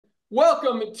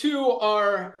Welcome to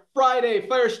our Friday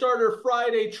Firestarter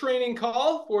Friday training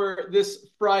call for this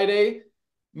Friday,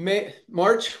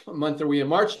 March. What month are we in?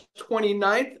 March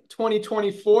 29th,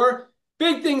 2024.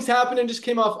 Big things happening. Just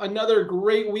came off another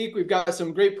great week. We've got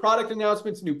some great product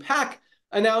announcements, new pack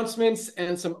announcements,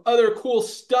 and some other cool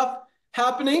stuff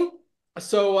happening.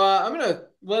 So I'm going to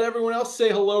let everyone else say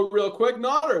hello real quick.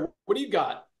 Nodder, what do you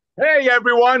got? Hey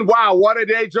everyone, wow, what a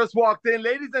day. Just walked in.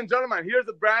 Ladies and gentlemen, here's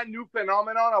a brand new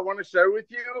phenomenon I want to share with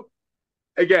you.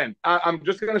 Again, I'm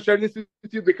just going to share this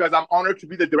with you because I'm honored to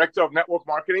be the director of network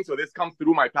marketing. So this comes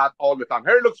through my path all the time.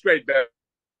 Hair looks great, man.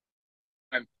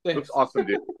 Looks Thanks. awesome,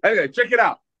 dude. Anyway, check it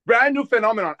out. Brand new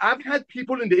phenomenon. I've had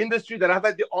people in the industry that I've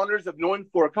had the honors of knowing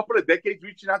for a couple of decades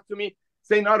reaching out to me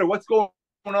saying, Nader, what's going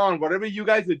on? Whatever you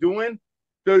guys are doing,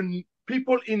 the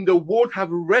people in the world have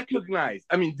recognized.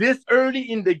 I mean, this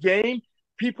early in the game,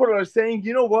 people are saying,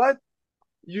 you know what?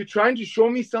 You're trying to show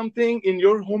me something in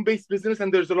your home-based business,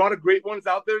 and there's a lot of great ones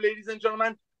out there, ladies and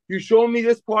gentlemen. You show me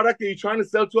this product that you're trying to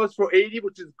sell to us for 80,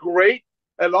 which is great,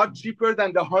 a lot cheaper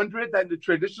than the 100 that the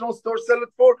traditional stores sell it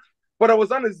for. But I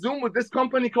was on a Zoom with this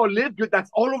company called LiveGood that's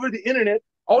all over the internet.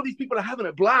 All these people are having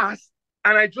a blast.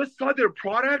 And I just saw their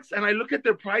products, and I look at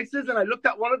their prices, and I looked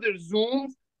at one of their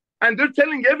Zooms, and they're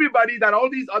telling everybody that all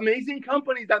these amazing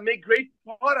companies that make great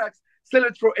products sell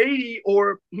it for 80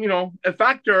 or, a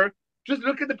factor. Just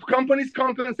look at the company's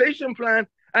compensation plan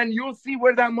and you'll see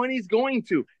where that money is going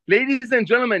to. Ladies and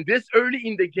gentlemen, this early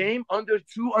in the game, under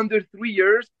 3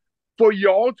 years, for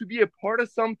y'all to be a part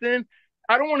of something,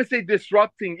 I don't want to say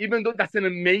disrupting, even though that's an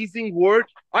amazing word.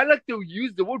 I like to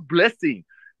use the word blessing.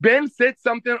 Ben said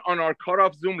something on our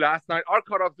cutoff Zoom last night. Our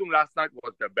cutoff Zoom last night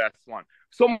was the best one.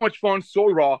 So much fun, so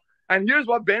raw. And here's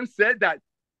what Ben said, that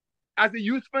as a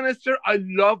youth minister, I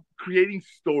love creating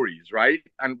stories, right?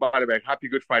 And by the way, happy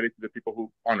Good Friday to the people who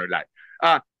honor that.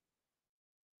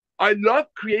 I love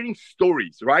creating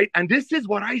stories, right? And this is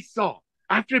what I saw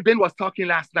after Ben was talking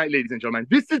last night, ladies and gentlemen.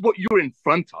 This is what you're in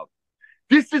front of.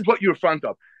 This is what you're in front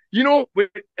of.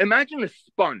 Imagine a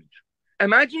sponge.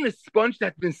 Imagine a sponge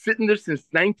that's been sitting there since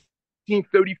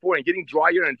 1934 and getting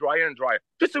drier and drier and drier.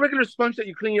 Just a regular sponge that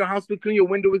you clean your house with, clean your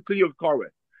window with, clean your car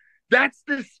with. That's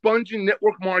the sponge in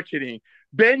network marketing.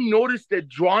 Ben noticed it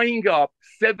drying up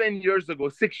 6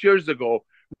 years ago,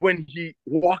 when he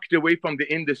walked away from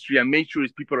the industry and made sure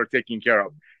his people are taken care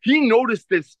of. He noticed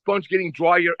the sponge getting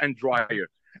drier and drier.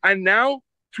 And now,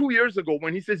 2 years ago,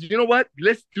 when he says, you know what,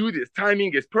 let's do this.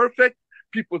 Timing is perfect.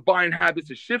 People's buying habits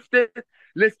have shifted.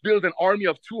 Let's build an army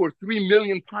of 2 or 3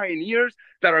 million pioneers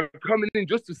that are coming in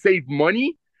just to save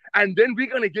money. And then we're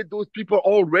going to get those people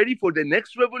all ready for the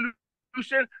next revolution,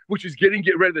 which is get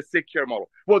rid of the sick care model.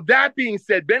 Well, that being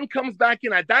said, Ben comes back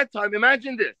in at that time.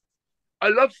 Imagine this. I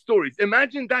love stories.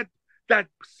 Imagine that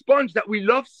sponge that we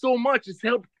love so much has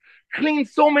helped clean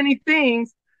so many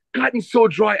things, gotten so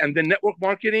dry. And then network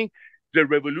marketing, the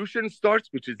revolution starts,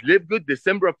 which is LiveGood,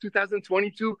 December of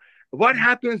 2022. What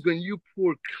happens when you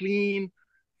pour clean,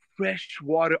 fresh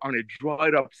water on a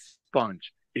dried up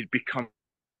sponge? It becomes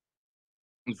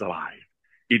alive.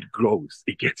 It grows,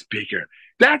 it gets bigger.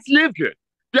 That's LiveGood.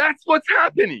 That's what's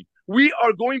happening. We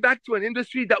are going back to an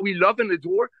industry that we love and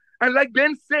adore. And like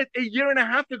Ben said a year and a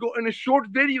half ago in a short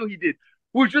video he did,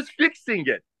 we're just fixing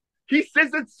it. He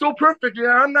says it so perfectly.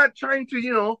 And I'm not trying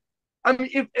to,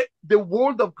 if the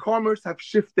world of commerce have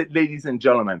shifted, ladies and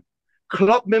gentlemen.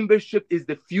 Club membership is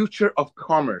the future of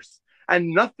commerce. And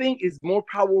nothing is more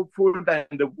powerful than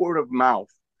the word of mouth.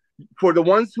 For the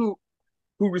ones who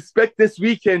respect this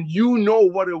weekend, you know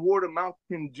what a word of mouth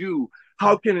can do.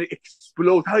 How can it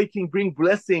explode? How it can bring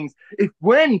blessings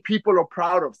when people are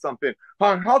proud of something.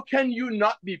 How can you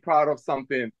not be proud of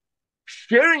something?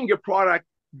 Sharing a product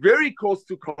very close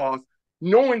to cost,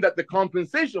 knowing that the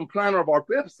compensation plan of our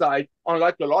website,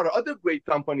 unlike a lot of other great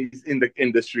companies in the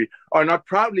industry, are not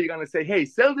proudly going to say, hey,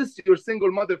 sell this to your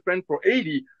single mother friend for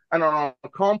 80, and on our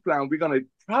comp plan, we're going to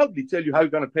proudly tell you how you're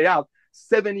going to pay out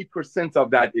 70%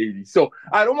 of that 80. So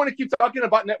I don't want to keep talking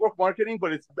about network marketing,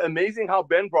 but it's amazing how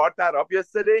Ben brought that up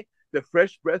yesterday, the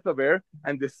fresh breath of air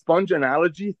and the sponge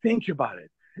analogy. Think about it.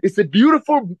 It's a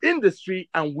beautiful industry,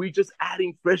 and we're just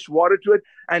adding fresh water to it.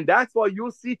 And that's why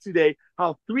you'll see today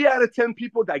how 3 out of 10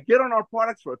 people that get on our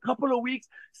products for a couple of weeks,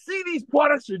 see these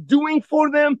products are doing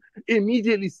for them,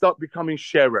 immediately start becoming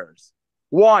sharers.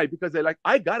 Why? Because they're like,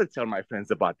 I got to tell my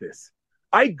friends about this.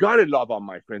 I got to love on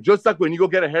my friend. Just like when you go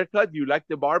get a haircut, you like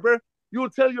the barber, you'll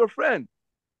tell your friend.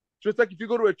 Just like if you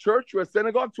go to a church or a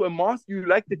synagogue, to a mosque, you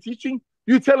like the teaching,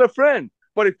 you tell a friend.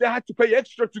 But if they had to pay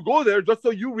extra to go there just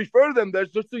so you refer them there,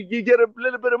 just so you get a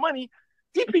little bit of money,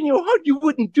 deep in your heart, you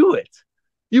wouldn't do it.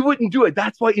 You wouldn't do it.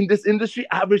 That's why in this industry,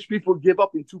 average people give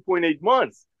up in 2.8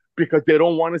 months because they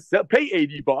don't want to pay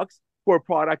 $80 for a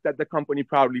product that the company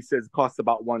proudly says costs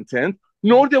about 1/10,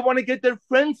 nor they want to get their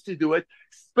friends to do it,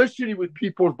 especially with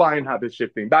people's buying habits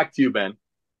shifting. Back to you, Ben.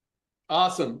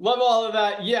 Awesome. Love all of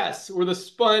that. Yes, we're the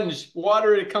sponge.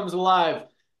 Water it, comes alive.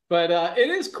 But it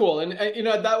is cool. And,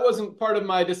 that wasn't part of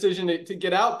my decision to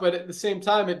get out. But at the same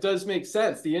time, it does make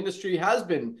sense. The industry has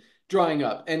been drying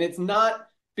up. And it's not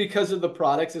because of the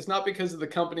products. It's not because of the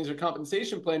companies or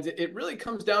compensation plans. It really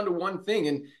comes down to one thing.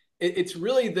 And it's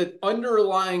really the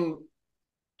underlying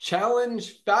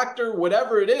challenge factor,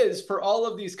 whatever it is, for all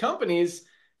of these companies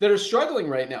that are struggling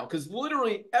right now, because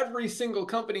literally every single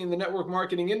company in the network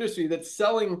marketing industry that's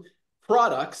selling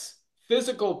products,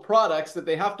 physical products that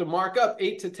they have to mark up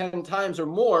 8 to 10 times or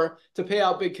more to pay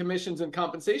out big commissions and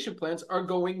compensation plans are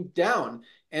going down.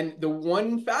 And the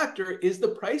one factor is the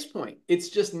price point. It's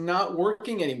just not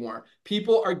working anymore.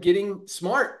 People are getting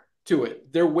smart to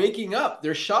it. They're waking up,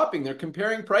 they're shopping, they're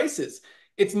comparing prices.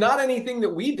 It's not anything that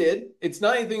we did. It's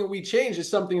not anything that we changed. It's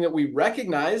something that we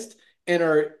recognized and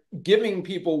are giving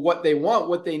people what they want,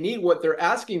 what they need, what they're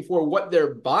asking for, what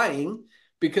they're buying,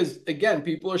 because again,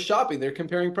 people are shopping, they're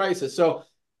comparing prices. So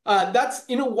that's,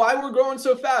 why we're growing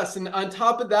so fast. And on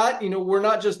top of that, we're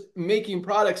not just making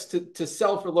products to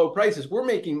sell for low prices. We're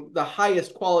making the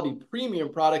highest quality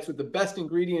premium products with the best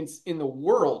ingredients in the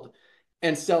world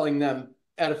and selling them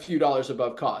at a few dollars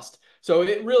above cost. So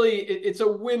it's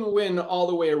a win-win all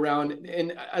the way around.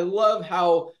 And I love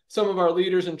how some of our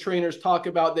leaders and trainers talk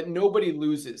about that nobody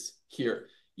loses here.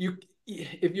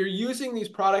 If you're using these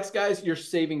products, guys, you're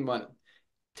saving money.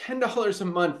 $10 a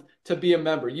month to be a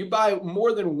member. You buy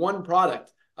more than one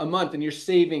product a month and you're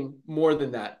saving more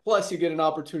than that. Plus you get an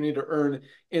opportunity to earn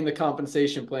in the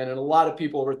compensation plan. And a lot of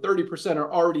people, over 30%,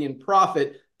 are already in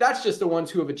profit. That's just the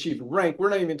ones who have achieved rank. We're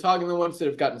not even talking the ones that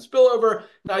have gotten spillover,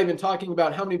 not even talking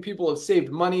about how many people have saved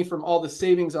money from all the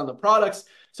savings on the products.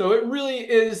 So it really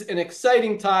is an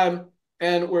exciting time.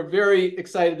 And we're very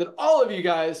excited that all of you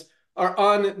guys are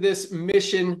on this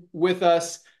mission with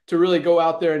us to really go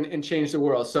out there and change the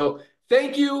world. So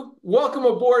thank you. Welcome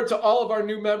aboard to all of our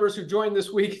new members who joined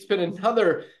this week. It's been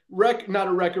another not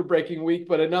a record-breaking week,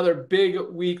 but another big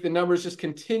week. The numbers just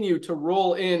continue to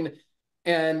roll in,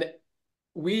 and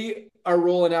we are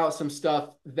rolling out some stuff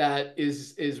that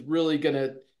is really going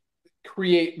to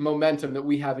create momentum that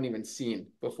we haven't even seen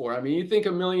before. I mean, you think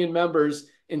 1 million members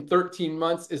in 13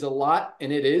 months is a lot,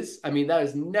 and it is. I mean, that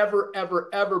has never, ever,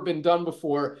 ever been done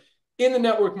before in the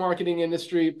network marketing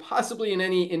industry, possibly in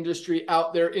any industry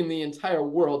out there in the entire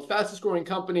world. Fastest growing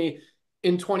company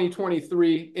in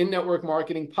 2023 in network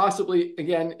marketing, possibly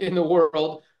again in the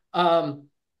world. And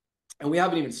we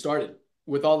haven't even started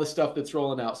with all the stuff that's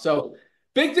rolling out. So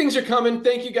big things are coming.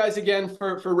 Thank you guys again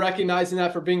for recognizing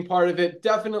that, for being part of it.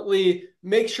 Definitely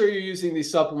make sure you're using these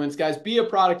supplements, guys. Be a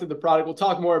product of the product. We'll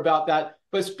talk more about that.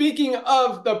 But speaking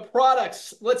of the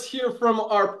products, let's hear from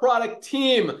our product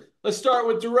team. Let's start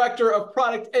with Director of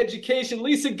Product Education,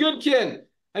 Lisa Goodkin.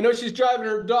 I know she's driving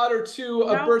her daughter to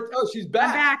a birth. Oh, she's back.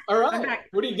 I'm back. All right. I'm back.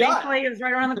 What do you got? Thankfully, it was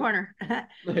right around the corner.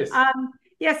 Nice.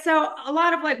 Yeah, so a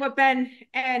lot of like what Ben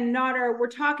and Nader were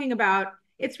talking about,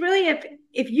 it's really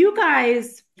if you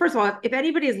guys, first of all, if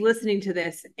anybody is listening to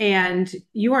this and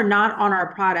you are not on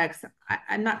our products,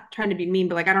 I'm not trying to be mean,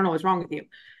 but like, I don't know what's wrong with you,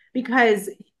 because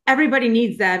everybody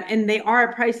needs them and they are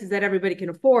at prices that everybody can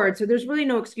afford. So there's really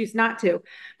no excuse not to.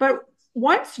 But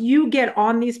once you get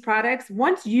on these products,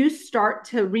 once you start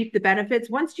to reap the benefits,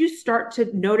 once you start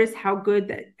to notice how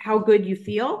good you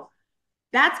feel,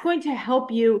 that's going to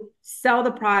help you sell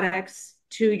the products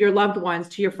to your loved ones,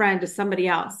 to your friend, to somebody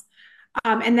else.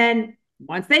 And then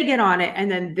once they get on it and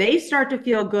then they start to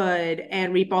feel good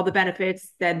and reap all the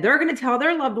benefits, then they're going to tell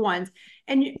their loved ones,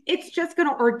 and it's just going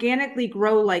to organically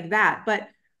grow like that. But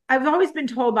I've always been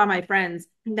told by my friends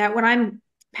that when I'm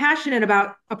passionate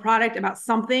about a product, about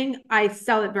something, I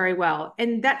sell it very well.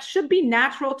 And that should be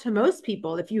natural to most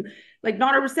people. If you, like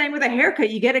Nader was saying, with a haircut,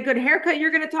 you get a good haircut,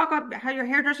 you're going to talk about how your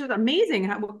hairdresser is amazing,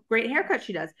 what great haircut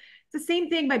she does. It's the same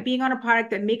thing by being on a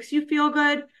product that makes you feel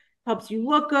good, helps you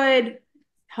look good,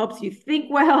 helps you think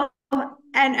well,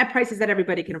 and at prices that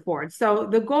everybody can afford. So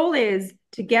the goal is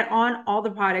to get on all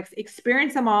the products,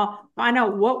 experience them all, find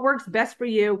out what works best for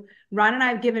you. Ron and I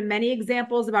have given many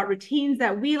examples about routines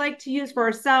that we like to use for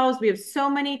ourselves. We have so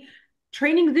many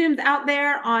training Zooms out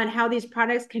there on how these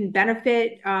products can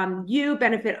benefit you,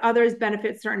 benefit others,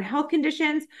 benefit certain health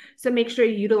conditions. So make sure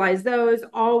you utilize those.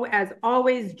 As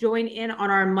always, join in on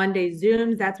our Monday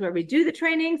Zooms. That's where we do the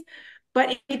trainings.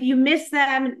 But if you miss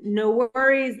them, no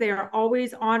worries. They are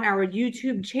always on our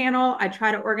YouTube channel. I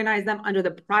try to organize them under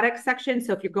the product section.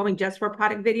 So if you're going just for a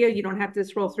product video, you don't have to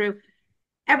scroll through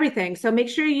everything. So make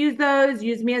sure you use those.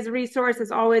 Use me as a resource.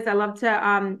 As always, I love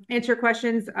to answer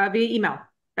questions via email.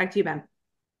 Back to you, Ben.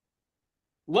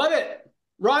 Love it.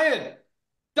 Ryan,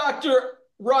 Dr.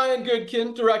 Ryan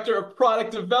Goodkin, Director of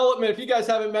Product Development. If you guys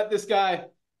haven't met this guy,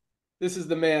 this is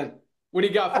the man. What do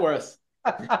you got for us?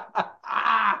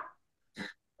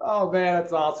 Oh, man,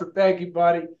 that's awesome. Thank you,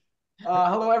 buddy.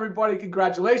 Hello, everybody.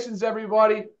 Congratulations,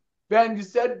 everybody. Ben, you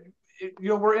said,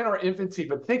 we're in our infancy,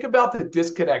 but think about the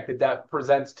disconnect that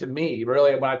presents to me,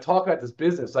 really, when I talk about this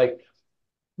business. Like,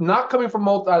 not coming from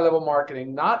multi-level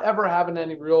marketing, not ever having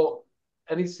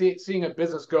seeing a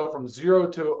business go from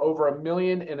 0 to over $1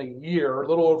 million in a year, or a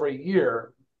little over a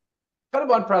year, kind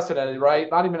of unprecedented, right?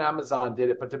 Not even Amazon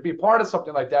did it, but to be part of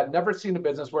something like that, never seen a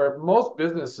business where most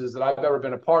businesses that I've ever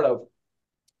been a part of,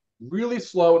 really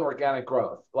slow in organic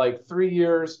growth, like 3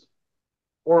 years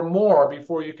or more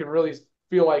before you can really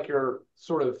feel like you're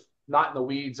sort of not in the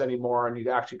weeds anymore and you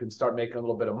actually can start making a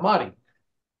little bit of money.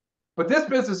 But this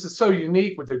business is so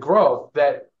unique with the growth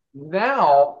that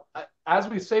now, as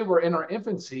we say, we're in our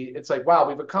infancy. It's like, wow,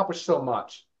 we've accomplished so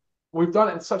much. We've done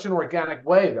it in such an organic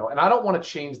way, though, and I don't want to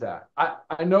change that.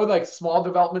 I know like small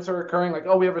developments are occurring, like,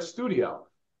 oh, we have a studio,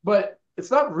 but it's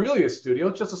not really a studio.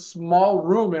 It's just a small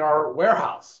room in our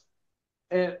warehouse.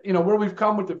 And, where we've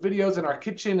come with the videos in our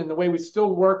kitchen and the way we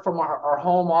still work from our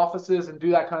home offices and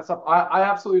do that kind of stuff. I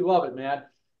absolutely love it, man.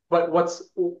 But what's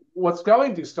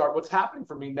happening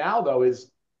for me now, though,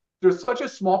 is there's such a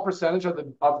small percentage of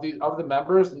the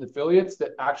members and affiliates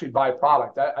that actually buy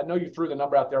product. I know you threw the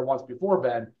number out there once before,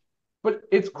 Ben, but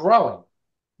it's growing.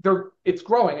 It's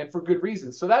growing, and for good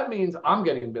reason. So that means I'm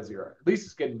getting busier. At least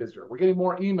it's getting busier. We're getting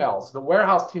more emails. The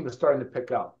warehouse team is starting to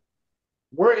pick up.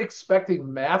 We're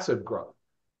expecting massive growth.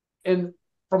 And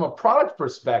from a product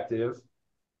perspective,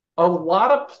 a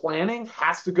lot of planning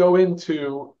has to go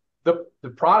into the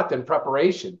product and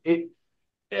preparation.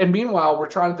 And meanwhile, we're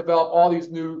trying to develop all these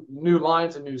new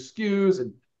lines and new SKUs.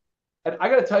 And I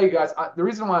got to tell you guys, the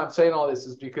reason why I'm saying all this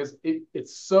is because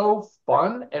it's so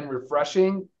fun and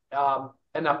refreshing.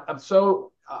 And I'm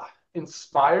so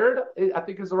inspired, I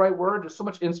think is the right word. There's so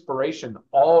much inspiration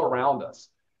all around us.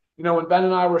 When Ben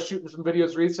and I were shooting some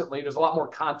videos recently, there's a lot more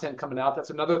content coming out.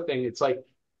 That's another thing. It's like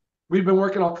we've been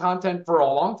working on content for a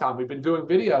long time. We've been doing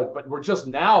videos, but we're just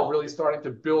now really starting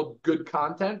to build good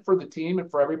content for the team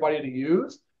and for everybody to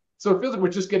use. So it feels like we're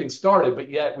just getting started, but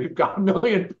yet we've got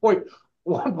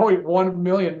 1.1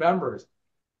 million members.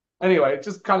 Anyway, it's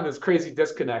just kind of this crazy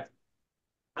disconnect.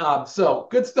 So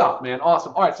good stuff, man.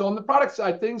 Awesome. All right. So on the product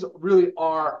side, things really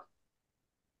are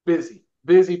busy.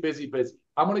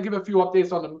 I'm going to give a few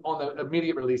updates on the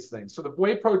immediate release things. So the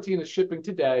whey protein is shipping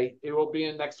today. It will be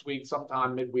in next week,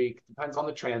 sometime midweek. Depends on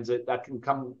the transit. That can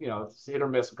come, hit or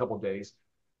miss a couple of days.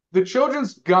 The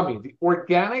children's gummy, the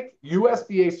organic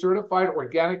USDA certified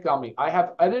organic gummy. I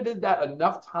have edited that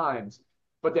enough times,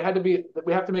 but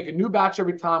we have to make a new batch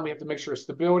every time. We have to make sure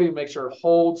stability, make sure it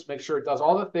holds, make sure it does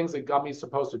all the things that gummy is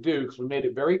supposed to do, because we made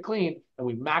it very clean and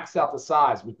we maxed out the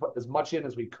size. We put as much in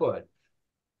as we could.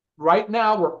 Right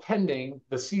now, we're pending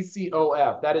the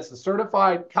CCOF. That is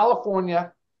the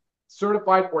California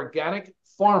Certified Organic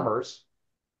Farmers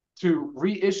to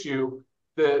reissue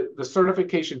the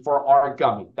certification for our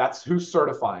gummy. That's who's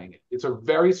certifying it. It's a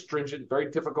very stringent, very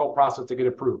difficult process to get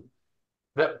approved.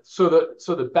 So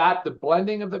the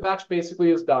blending of the batch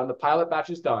basically is done. The pilot batch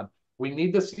is done. We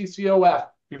need the CCOF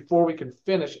before we can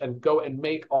finish and go and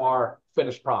make our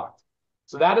finished product.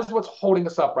 So that is what's holding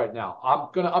us up right now. I'm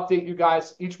going to update you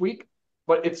guys each week,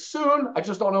 but it's soon. I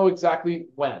just don't know exactly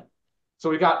when. So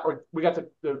we got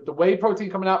the whey protein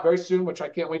coming out very soon, which I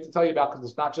can't wait to tell you about because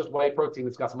it's not just whey protein.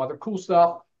 It's got some other cool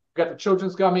stuff. We got the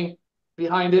children's gummy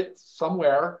behind it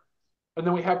somewhere. And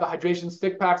then we have the hydration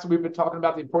stick packs that we've been talking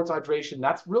about, the importance of hydration.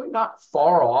 That's really not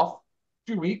far off,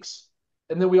 2 weeks.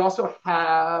 And then we also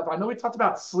have, I know we talked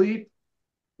about sleep.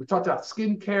 We talked about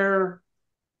skincare.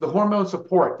 The hormone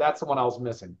support, that's the one I was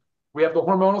missing. We have the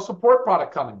hormonal support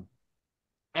product coming.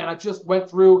 And I just went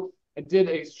through and did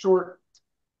a short,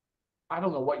 I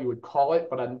don't know what you would call it,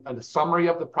 but a summary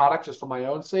of the product just for my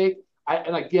own sake.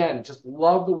 And again, just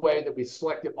love the way that we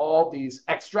selected all these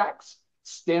extracts,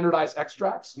 standardized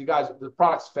extracts. You guys, the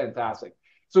product's fantastic.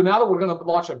 So now that we're going to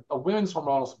launch a women's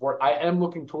hormonal support, I am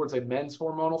looking towards a men's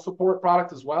hormonal support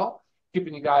product as well,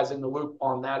 keeping you guys in the loop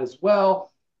on that as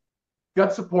well.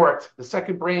 Gut support, the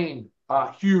second brain,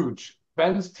 huge.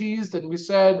 Ben's teased, and we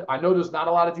said, I know there's not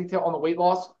a lot of detail on the weight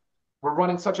loss. We're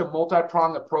running such a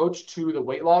multi-pronged approach to the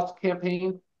weight loss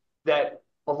campaign that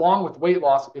along with weight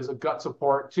loss is a gut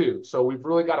support too. So we've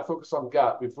really got to focus on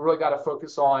gut. We've really got to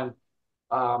focus on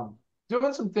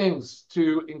doing some things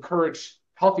to encourage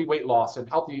healthy weight loss and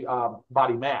healthy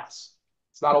body mass.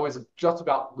 It's not always just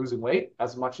about losing weight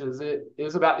as much as it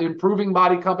is about improving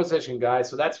body composition, guys.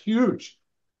 So that's huge.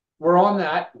 We're on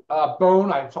that.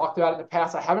 Bone, I've talked about it in the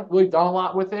past. I haven't really done a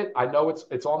lot with it. I know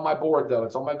it's on my board, though.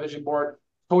 It's on my vision board.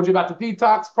 Told you about the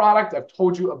detox product. I've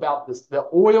told you about the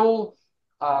oil.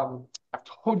 I've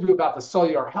told you about the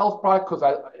cellular health product because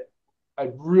I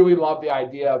really love the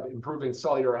idea of improving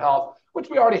cellular health, which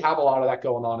we already have a lot of that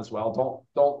going on as well.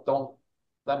 Don't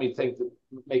let me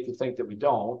make you think that we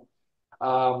don't.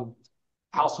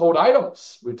 Household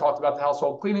items. We talked about the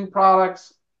household cleaning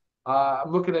products.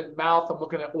 I'm looking at mouth. I'm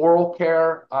looking at oral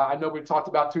care. I know we've talked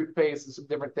about toothpaste and some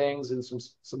different things and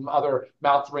some other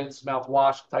mouth rinse,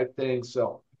 mouthwash type things.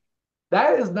 So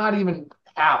that is not even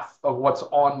half of what's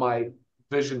on my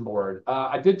vision board.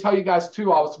 I did tell you guys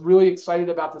too, I was really excited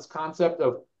about this concept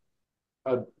of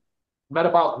a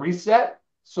metabolic reset.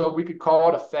 So we could call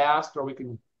it a fast, or we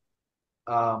can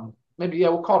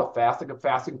we'll call it a fast, like a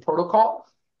fasting protocol.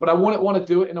 But I wouldn't want to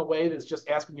do it in a way that's just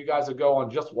asking you guys to go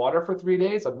on just water for 3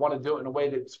 days. I'd want to do it in a way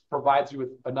that provides you with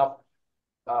enough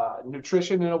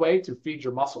nutrition in a way to feed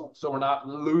your muscle, so we're not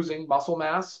losing muscle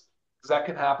mass, because that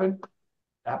can happen.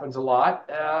 Happens a lot.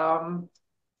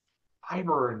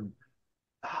 Fiber and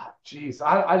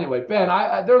anyway, Ben,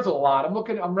 there's a lot. I'm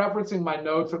referencing my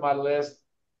notes and my list,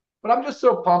 but I'm just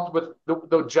so pumped with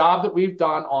the job that we've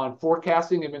done on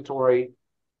forecasting inventory,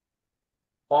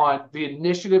 on the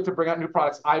initiative to bring out new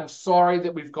products. I'm sorry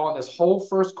that we've gone this whole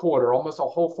first quarter, almost a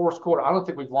whole fourth quarter. I don't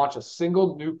think we've launched a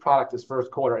single new product this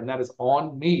first quarter, and that is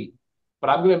on me. But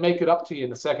I'm going to make it up to you in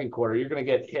the second quarter. You're going to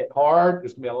get hit hard.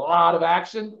 There's going to be a lot of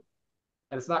action,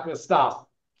 and it's not going to stop.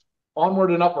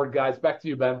 Onward and upward, guys. Back to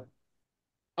you, Ben.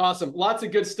 Awesome. Lots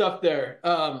of good stuff there.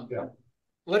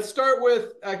 Let's start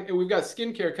with, we've got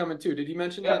skincare coming too. Did you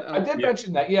mention that? I did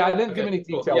mention that. Yeah, I didn't give any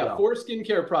detail. Cool. Yeah, 4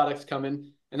 skincare products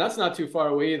coming, and that's not too far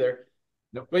away either.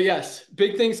 Nope. But yes,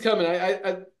 big things coming.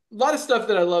 A lot of stuff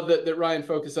that I love that Ryan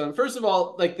focused on. First of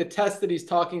all, like the tests that he's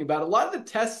talking about, a lot of the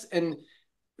tests and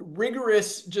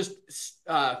rigorous, just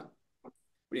what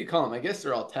do you call them? I guess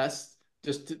they're all tests,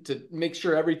 just to make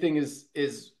sure everything is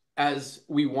as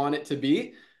we want it to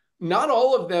be. Not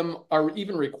all of them are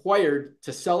even required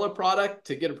to sell a product,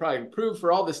 to get a product approved,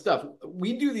 for all this stuff.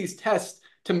 We do these tests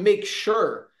to make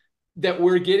sure that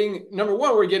we're getting, number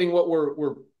one, we're getting what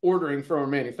we're ordering from our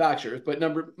manufacturers, but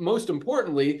most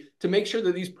importantly, to make sure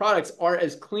that these products are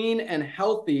as clean and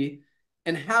healthy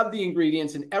and have the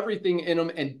ingredients and everything in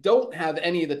them and don't have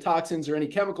any of the toxins or any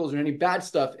chemicals or any bad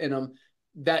stuff in them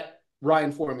that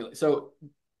Ryan formulates. So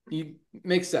it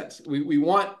makes sense. We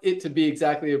want it to be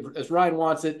exactly as Ryan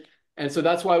wants it. And so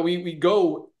that's why we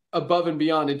go above and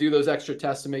beyond and do those extra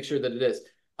tests to make sure that it is.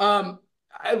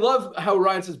 I love how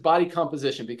Ryan says body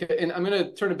composition, and I'm going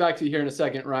to turn it back to you here in a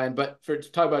second, Ryan, but to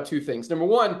talk about 2 things. Number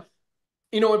one,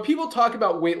 when people talk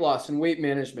about weight loss and weight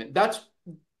management, that's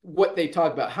what they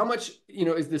talk about. How much,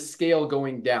 is the scale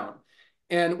going down?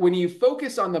 And when you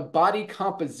focus on the body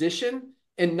composition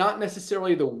and not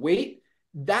necessarily the weight,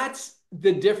 that's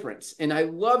the difference. And I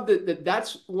love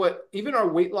that's what even our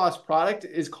weight loss product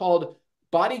is called,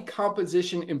 body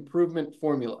composition improvement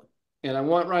formula. And I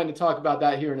want Ryan to talk about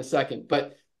that here in a second.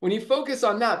 But when you focus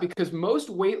on that, because most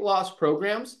weight loss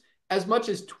programs, as much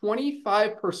as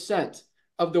 25%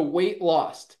 of the weight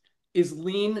lost is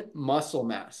lean muscle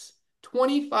mass.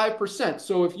 25%.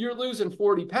 So if you're losing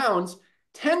 40 pounds,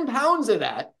 10 pounds of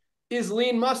that is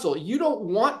lean muscle. You don't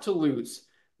want to lose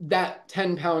that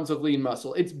 10 pounds of lean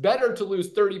muscle. It's better to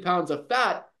lose 30 pounds of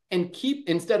fat and keep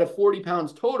instead of 40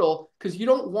 pounds total, because you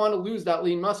don't want to lose that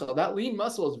lean muscle. That lean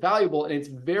muscle is valuable, and it's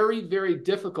very, very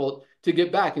difficult to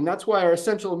get back. And that's why our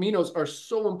essential aminos are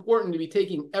so important to be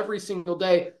taking every single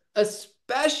day,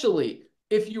 especially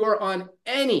if you are on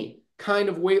any kind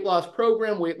of weight loss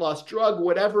program, weight loss drug,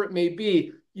 whatever it may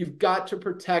be. You've got to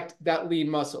protect that lean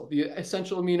muscle. The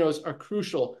essential aminos are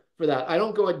crucial for that. I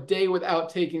don't go a day without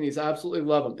taking these. I absolutely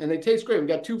love them. And they taste great. We've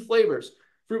got 2 flavors,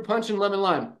 fruit punch and lemon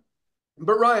lime.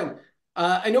 But Ryan,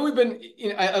 I know we've been,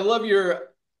 I love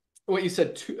what you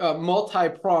said,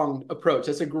 multi-pronged approach.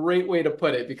 That's a great way to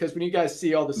put it, because when you guys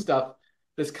see all the stuff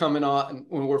that's coming on,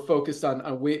 when we're focused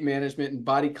on weight management and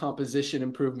body composition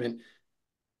improvement,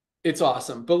 it's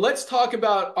awesome. But let's talk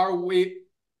about our weight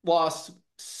loss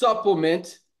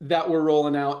supplement that we're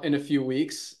rolling out in a few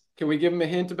weeks. Can we give them a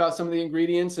hint about some of the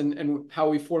ingredients and how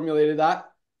we formulated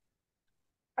that?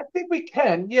 I think we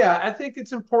can. Yeah, I think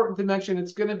it's important to mention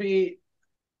it's going to be,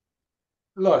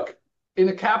 look, in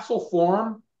a capsule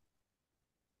form,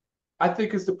 I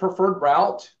think is the preferred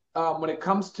route. When it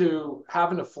comes to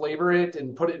having to flavor it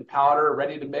and put it in powder,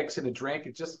 ready to mix in a drink,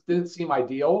 it just didn't seem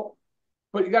ideal.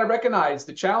 But you got to recognize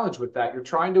the challenge with that. You're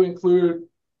trying to include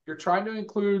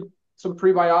some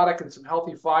prebiotic and some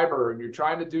healthy fiber, and you're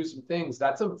trying to do some things.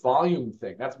 That's a volume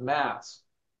thing. That's mass.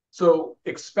 So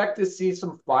expect to see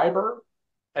some fiber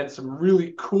and some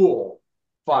really cool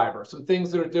fiber, some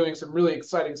things that are doing some really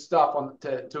exciting stuff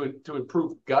to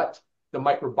improve gut, the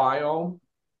microbiome.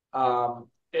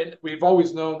 And we've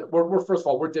always known that we're first of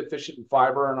all, we're deficient in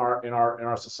fiber in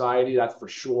our society, that's for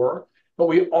sure. But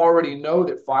we already know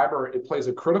that fiber, it plays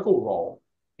a critical role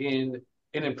in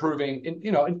improving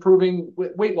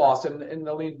weight loss and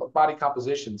the lean body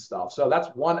composition stuff. So that's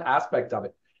one aspect of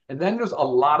it. And then there's a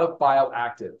lot of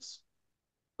bioactives.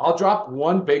 I'll drop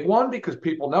one big one because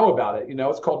people know about it.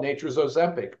 It's called nature's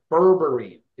Ozempic.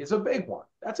 Berberine is a big one.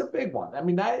 That's a big one. I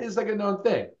mean, that is like a known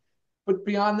thing. But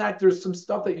beyond that, there's some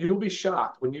stuff that you'll be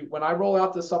shocked when I roll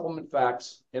out the supplement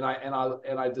facts and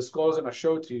I disclose and I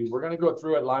show it to you. We're going to go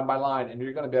through it line by line, and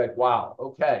you're going to be like, wow,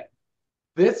 okay,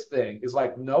 this thing is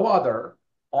like no other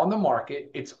on the market.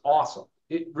 It's awesome.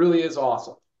 It really is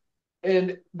awesome.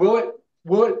 And will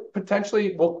it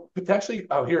potentially?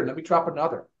 Oh, here, let me drop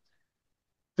another.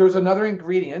 There's another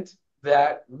ingredient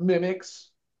that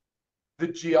mimics the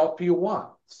GLP-1,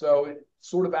 so it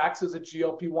sort of acts as a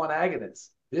GLP-1 agonist.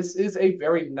 This is a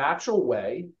very natural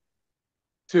way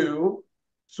to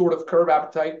sort of curb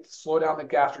appetite, slow down the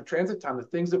gastric transit time, the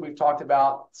things that we've talked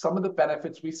about, some of the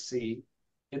benefits we see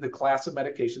in the class of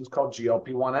medications called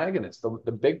GLP-1 agonists,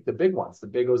 the big ones, the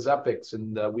big Ozempics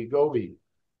and the Wegovy.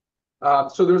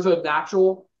 So there's a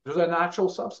natural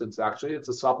substance, actually. It's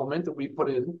a supplement that we put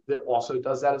in that also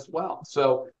does that as well.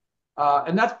 So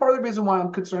and that's part of the reason why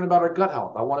I'm concerned about our gut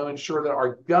health. I want to ensure that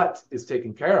our gut is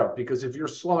taken care of, because if you're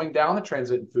slowing down the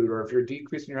transit in food, or if you're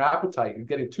decreasing your appetite, you're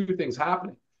getting two things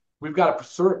happening. We've got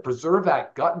to preserve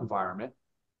that gut environment.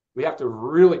 We have to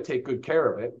really take good care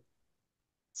of it.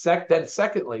 Then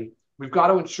secondly, we've got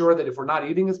to ensure that if we're not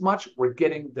eating as much, we're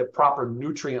getting the proper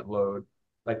nutrient load,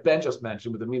 like Ben just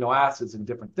mentioned, with amino acids and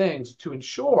different things, to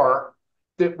ensure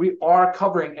that we are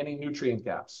covering any nutrient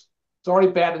gaps. It's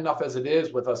already bad enough as it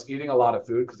is with us eating a lot of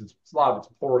food, because a lot of it's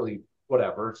poorly,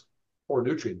 whatever, it's poor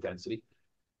nutrient density.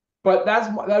 But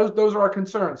those are our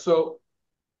concerns. So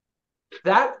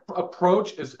that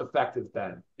approach is effective,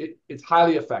 Ben. It's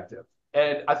highly effective.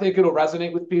 And I think it'll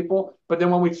resonate with people. But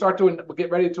then when we start to get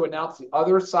ready to announce the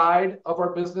other side of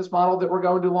our business model that we're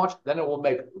going to launch, then it will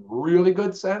make really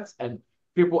good sense. And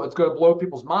it's going to blow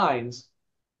people's minds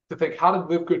to think, how did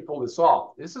LiveGood pull this off?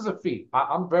 This is a feat.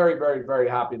 I'm very, very, very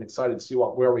happy and excited to see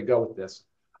where we go with this.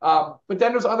 But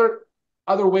then there's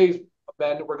other ways,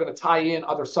 Ben, that we're going to tie in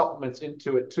other supplements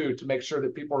into it too, to make sure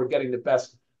that people are getting the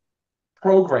best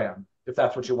program, if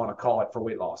that's what you want to call it, for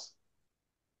weight loss.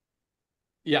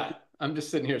 Yeah, I'm just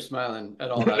sitting here smiling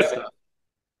at all that stuff.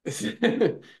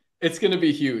 It's going to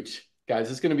be huge,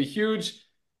 guys. It's going to be huge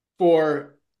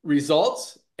for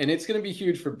results, and it's going to be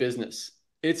huge for business.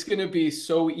 It's going to be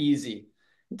so easy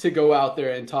to go out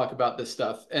there and talk about this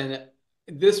stuff. And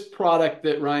this product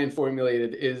that Ryan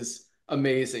formulated is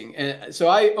amazing. And so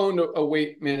I owned a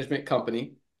weight management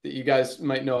company that you guys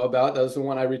might know about. That was the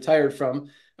one I retired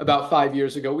from about 5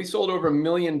 years ago. We sold over 1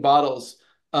 million bottles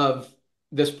of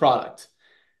this product.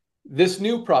 This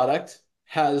new product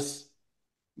has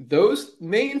those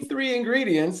main 3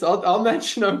 ingredients. I'll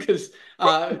mention them because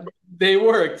they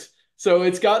worked. So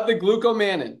it's got the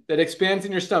glucomannan that expands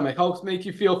in your stomach, helps make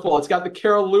you feel full. It's got the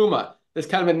caralluma, that's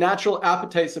kind of a natural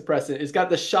appetite suppressant. It's got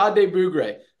the chá de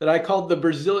bugre that I called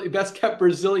the best kept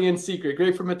Brazilian secret,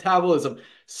 great for metabolism.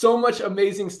 So much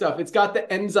amazing stuff. It's got the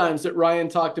enzymes that Ryan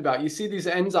talked about. You see these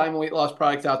enzyme weight loss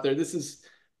products out there. This is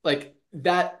like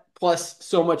that plus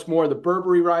so much more. The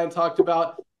berberine Ryan talked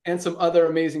about and some other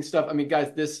amazing stuff. I mean,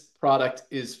 guys, this product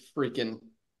is freaking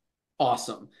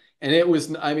awesome. And it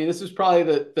was, I mean, this was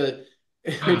probably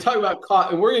we talk about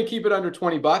cost, and we're going to keep it under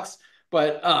 $20,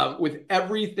 but with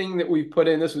everything that we put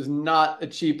in, this was not a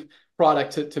cheap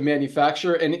product to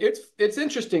manufacture. And it's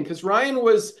interesting because Ryan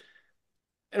was,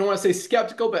 I don't want to say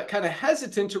skeptical, but kind of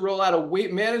hesitant to roll out a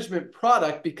weight management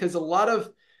product because a lot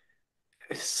of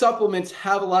supplements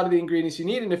have a lot of the ingredients you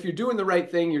need. And if you're doing the right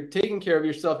thing, you're taking care of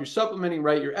yourself, you're supplementing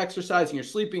right, you're exercising, you're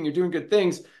sleeping, you're doing good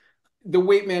things, the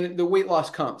weight loss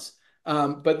comes.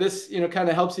 But this, kind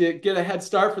of helps you get a head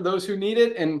start for those who need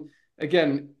it. And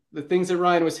again, the things that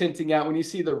Ryan was hinting at, when you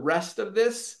see the rest of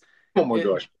this, oh my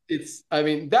gosh, I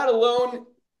mean, that alone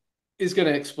is going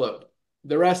to explode.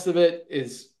 The rest of it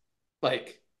is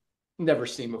like never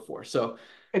seen before. So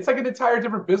it's like an entire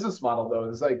different business model, though.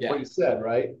 It's like what you said,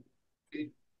 right?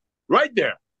 Right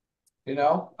there. you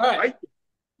know? All right.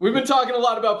 We've been talking a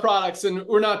lot about products and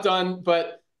we're not done,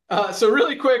 but so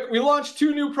really quick, we launched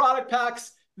 2 new product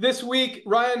packs this week.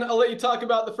 Ryan, I'll let you talk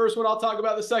about the first one. I'll talk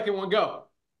about the second one. Go.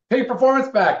 Peak Performance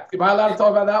Pack. Am I allowed to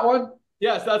talk about that one?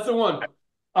 Yes, that's the one.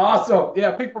 Awesome.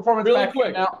 Yeah, Peak Performance Really Pack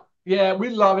quick. came out. Yeah, we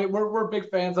love it. We're big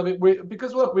fans of it.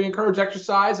 Because look, we encourage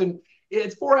exercise, and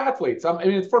it's for athletes. I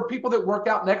mean, it's for people that work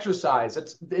out and exercise.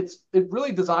 It's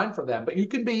really designed for them. But you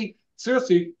can be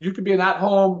you could be an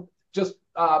at-home just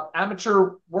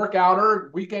amateur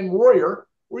workouter, weekend warrior,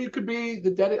 or you could be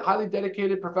the highly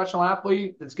dedicated professional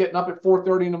athlete that's getting up at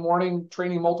 4:30 in the morning,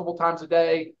 training multiple times a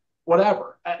day,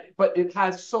 whatever. But it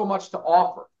has so much to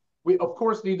offer. We of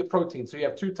course need the protein. So you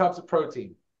have 2 tubs of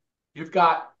protein. You've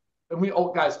got, and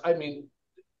guys, I mean,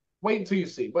 wait until you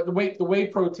see. But the whey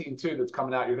protein too that's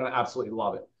coming out, you're going to absolutely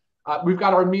love it. We've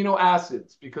got our amino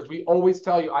acids, because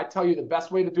I tell you the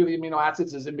best way to do the amino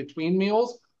acids is in between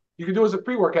meals. You can do it as a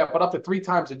pre-workout, but up to 3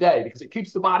 times a day, because it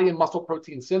keeps the body in muscle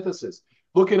protein synthesis.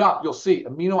 Look it up. You'll see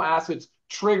amino acids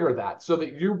trigger that, so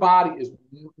that your body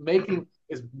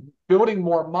is building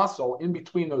more muscle in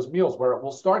between those meals, where it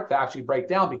will start to actually break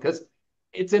down, because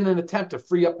it's in an attempt to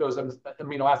free up those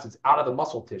amino acids out of the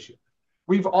muscle tissue.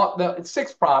 It's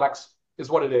 6 products is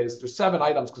what it is. There's 7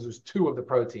 items because there's 2 of the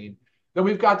protein. Then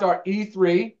we've got our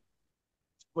E3.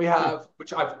 We have,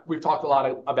 we've talked a lot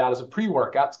about as a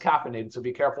pre-workout. It's caffeinated, so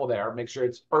be careful there. Make sure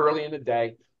it's early in the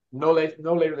day, no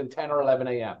later than 10 or 11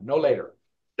 a.m., no later.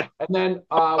 And then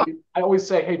I always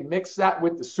say, hey, mix that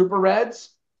with the Super Reds,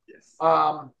 Yes.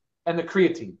 and the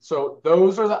creatine. So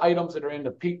those are the items that are in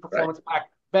the Peak Performance Pack.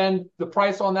 Ben, the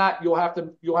price on that you'll have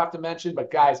to mention.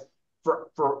 But guys,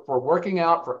 for working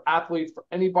out, for athletes, for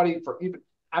anybody, for even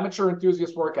amateur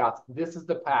enthusiast workouts, this is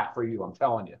the pack for you. I'm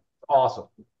telling you, it's awesome.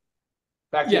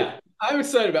 Back to you. I'm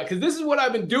excited about it because this is what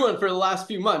I've been doing for the last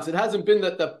few months. It hasn't been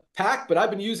the pack, but I've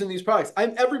been using these products.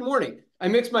 Every morning I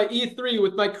mix my E3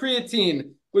 with my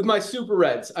creatine, with my Super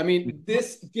Reds. I mean,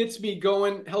 this gets me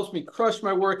going, helps me crush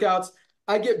my workouts.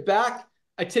 I get back,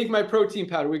 I take my protein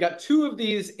powder. We got 2 of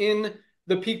these in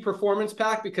the Peak Performance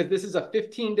Pack because this is a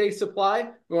 15-day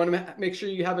supply. We want to make sure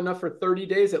you have enough for 30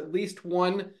 days, at least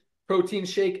 1 protein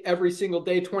shake every single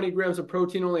day, 20 grams of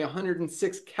protein, only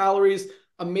 106 calories.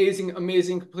 Amazing,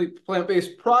 complete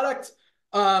plant-based product.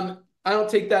 I don't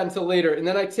take that until later. And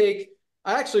then I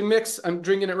actually mix, I'm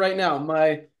drinking it right now,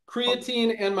 my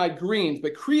creatine and my greens,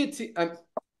 but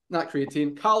not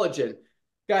creatine, collagen.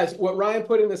 Guys, what Ryan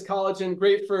put in this collagen,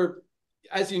 great for,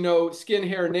 as you know, skin,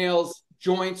 hair, nails,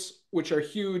 joints, which are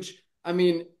huge. I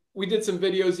mean, we did some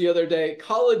videos the other day.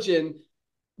 Collagen,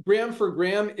 gram for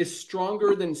gram, is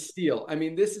stronger than steel. I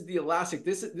mean, this is the elastic.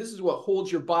 This is what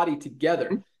holds your body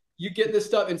together. You get this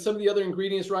stuff, and some of the other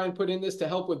ingredients Ryan put in this to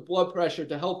help with blood pressure,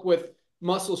 to help with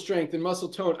muscle strength and muscle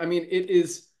tone. I mean,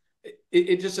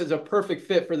 it just is a perfect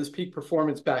fit for this Peak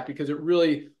Performance Pack because it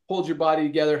really holds your body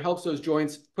together, helps those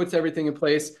joints, puts everything in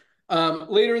place.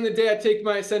 Later in the day, I take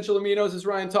my essential aminos, as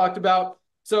Ryan talked about.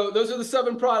 So those are the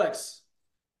 7 products.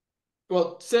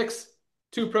 Well, 6,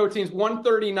 2 proteins,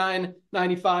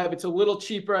 $139.95. It's a little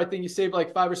cheaper. I think you save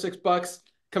like $5 or $6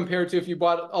 compared to if you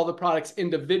bought all the products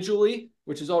individually,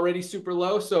 which is already super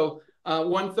low. So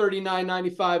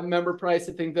 $139.95 member price.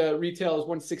 I think the retail is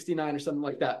 $169 or something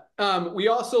like that. We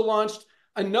also launched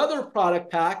another product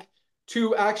pack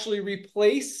to actually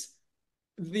replace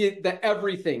the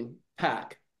Everything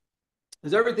pack.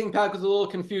 Because Everything pack was a little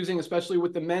confusing, especially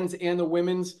with the men's and the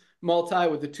women's multi,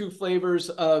 with the 2 flavors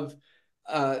of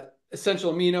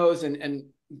essential aminos and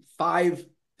 5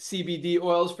 CBD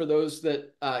oils for those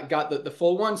that got the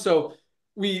full one. So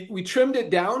we trimmed it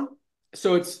down.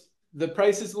 So the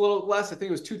price is a little less. I think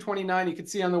it was $229. You can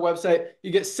see on the website.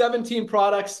 You get 17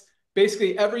 products,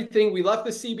 basically everything. We left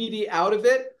the CBD out of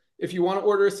it. If you want to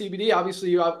order a CBD,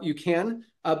 obviously you can,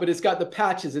 but it's got the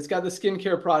patches, it's got the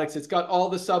skincare products, it's got all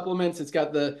the supplements, it's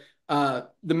got the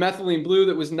methylene blue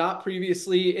that was not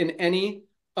previously in any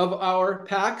of our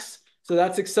packs. So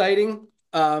that's exciting.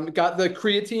 Got the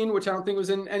creatine, which I don't think was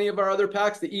in any of our other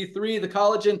packs, the E3, the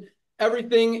collagen,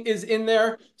 everything is in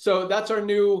there. So that's our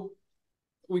new,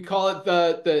 we call it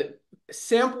the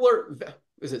sampler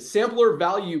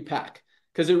value pack,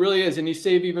 because it really is. And you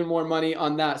save even more money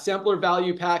on that. Sampler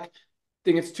value pack, I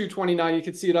think it's $229. You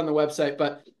can see it on the website.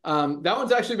 But that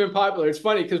one's actually been popular. It's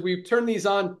funny because we've turned these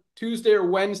on Tuesday or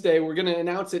Wednesday. We're going to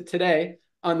announce it today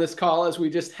on this call, as we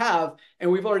just have.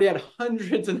 And we've already had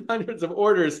hundreds and hundreds of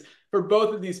orders for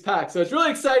both of these packs. So it's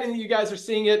really exciting that you guys are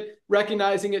seeing it,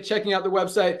 recognizing it, checking out the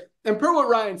website. And per what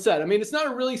Ryan said, I mean, it's not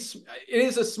a really, it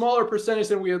is a smaller percentage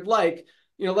than we would like.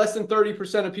 You know, less than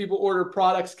 30% of people order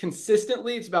products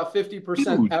consistently. It's about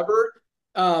 50% ever.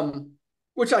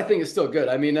 which I think is still good.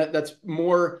 I mean, that's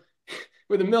more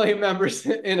with 1 million members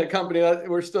in a company that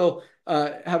we're still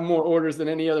have more orders than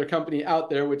any other company out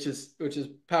there, which is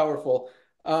powerful.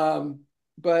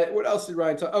 But what else did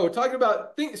Ryan talk? Oh, talking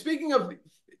about speaking of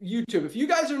YouTube, if you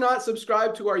guys are not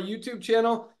subscribed to our YouTube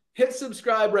channel, hit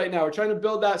subscribe right now. We're trying to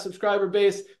build that subscriber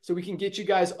base so we can get you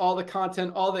guys all the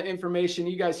content, all the information.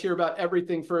 You guys hear about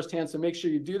everything firsthand, so make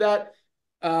sure you do that.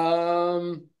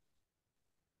 I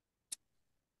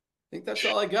think that's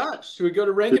all I got. Should we go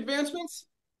to rank advancements?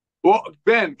 Well,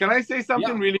 Ben, can I say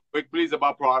something Yeah. really quick, please,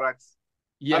 about products?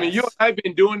 Yes. I mean, you and I have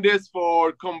been doing this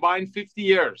for combined 50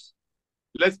 years.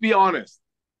 Let's be honest.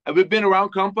 And we've been around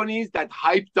companies that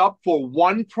hyped up for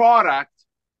one product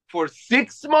for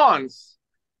 6 months,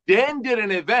 then did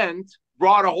an event,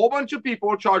 brought a whole bunch of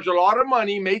people, charged a lot of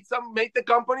money, made the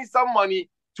company some money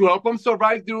to help them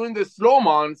survive during the slow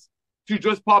months to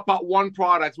just pop out one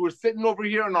product. We're sitting over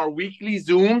here on our weekly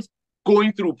Zooms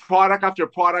going through product after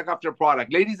product after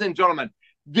product. Ladies and gentlemen,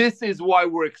 this is why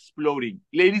we're exploding.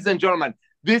 Ladies and gentlemen,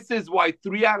 this is why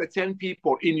 3 out of 10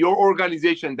 people in your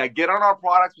organization that get on our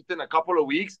products within a couple of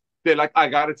weeks, they're like, I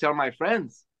got to tell my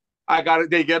friends.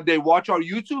 They watch our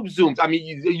YouTube Zooms. I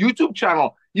mean, the YouTube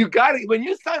channel. You got it. When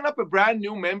you sign up a brand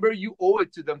new member, you owe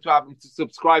it to them to have them to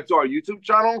subscribe to our YouTube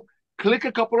channel, click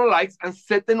a couple of likes, and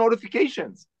set the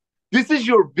notifications. This is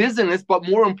your business, but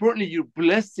more importantly, you're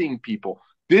blessing people.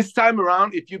 This time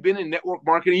around, if you've been in network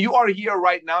marketing, you are here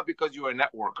right now because you're a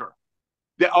networker.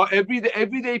 There are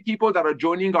everyday people that are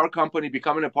joining our company,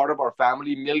 becoming a part of our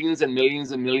family. Millions and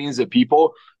millions and millions of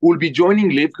people will be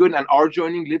joining LiveGood and are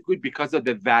joining LiveGood because of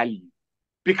the value.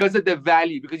 Because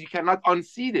you cannot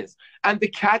unsee this. And the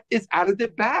cat is out of the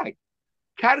bag.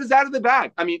 Cat is out of the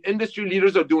bag. I mean, industry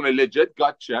leaders are doing a legit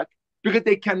gut check because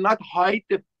they cannot hide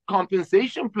the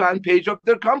compensation plan page of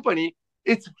their company.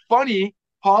 It's funny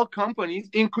how companies,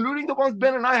 including the ones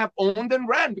Ben and I have owned and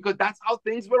ran, because that's how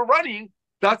things were running.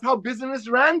 That's how business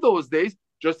ran those days,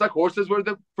 just like horses were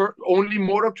the only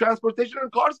mode of transportation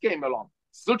and cars came along.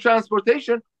 Still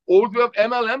transportation. Old way of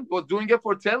MLM was doing it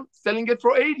for 10, selling it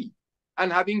for 80,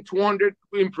 and having 200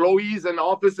 employees and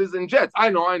offices and jets. I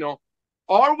know.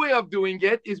 Our way of doing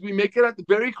it is we make it at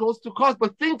very close to cost.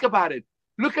 But think about it.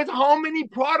 Look at how many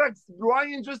products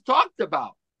Ryan just talked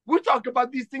about. We talk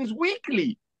about these things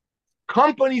weekly.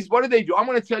 Companies, what do? I'm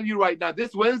going to tell you right now,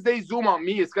 this Wednesday Zoom on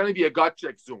me is going to be a gut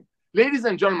check Zoom. Ladies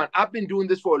and gentlemen, I've been doing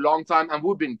this for a long time, and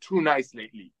we've been too nice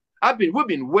lately. We've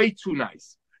been way too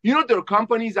nice. You know, there are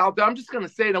companies out there, I'm just going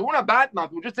to say that we're not bad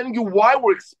mouth. We're just telling you why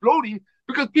we're exploding,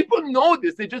 because people know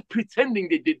this. They're just pretending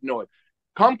they didn't know it.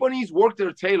 Companies work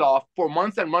their tail off for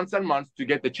months and months and months to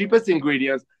get the cheapest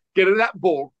ingredients, get it at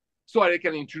bulk, so they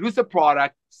can introduce a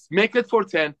product, make it for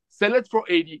 10, sell it for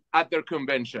 80 at their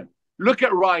convention. Look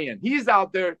at Ryan. He's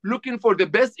out there looking for the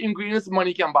best ingredients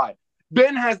money can buy.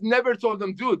 Ben has never told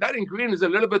them, dude, that ingredient is a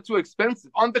little bit too expensive.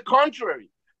 On the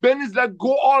contrary, Ben is like,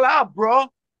 go all out, bro.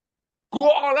 Go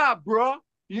all out, bro.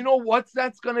 You know what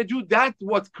that's going to do? That's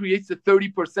what creates a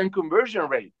 30% conversion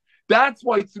rate. That's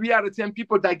why 3 out of 10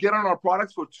 people that get on our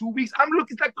products for 2 weeks, I'm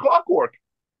looking at clockwork.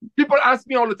 People ask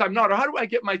me all the time, Nader, how do I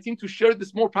get my team to share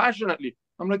this more passionately?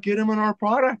 I'm like, get them on our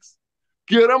products.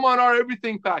 Get them on our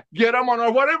everything pack. Get them on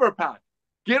our whatever pack.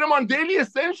 Get them on daily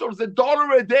essentials,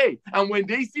 $1 a day. And when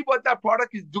they see what that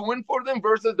product is doing for them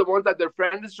versus the ones that their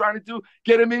friend is trying to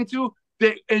get them into,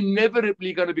 they're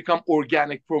inevitably going to become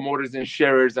organic promoters and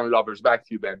sharers and lovers. Back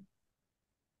to you, Ben.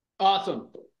 Awesome.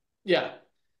 Yeah,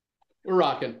 we're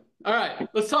rocking. All right,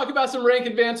 let's talk about some rank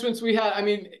advancements we had. I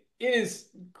mean, it is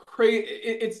crazy.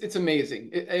 It's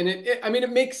amazing. It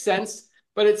makes sense,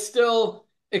 but it's still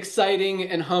exciting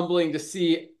and humbling to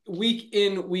see week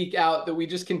in, week out that we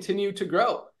just continue to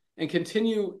grow and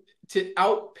continue to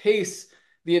outpace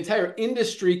the entire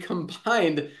industry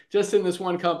combined just in this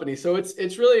one company. So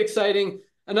it's really exciting.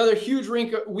 Another huge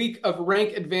week of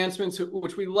rank advancements,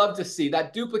 which we love to see.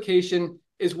 That duplication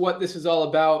is what this is all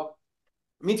about.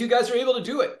 It means you guys are able to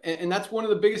do it. And that's one of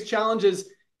the biggest challenges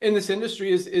in this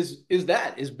industry is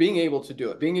being able to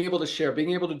do it, being able to share,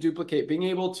 being able to duplicate, being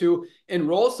able to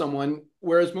enroll someone,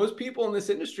 whereas most people in this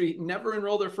industry never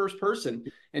enroll their first person.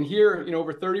 And here,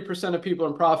 over 30% of people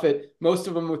in profit, most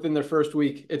of them within their first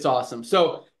week. It's awesome.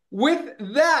 So with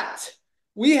that,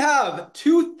 we have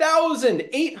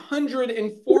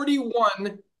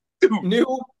 2,841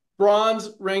 new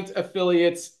bronze ranked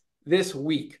affiliates this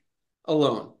week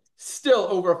alone. Still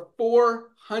over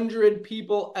 400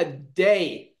 people a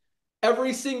day.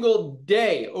 Every single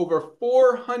day, over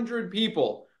 400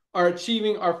 people are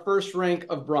achieving our first rank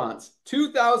of bronze.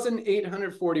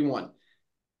 2,841.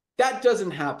 That doesn't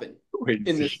happen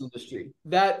in this industry.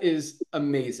 That is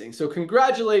amazing. So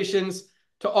congratulations.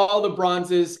 to all the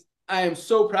bronzes. I am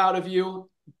so proud of you.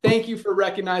 Thank you for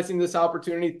recognizing this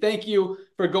opportunity. Thank you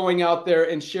for going out there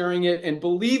and sharing it and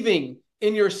believing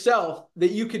in yourself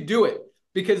that you could do it,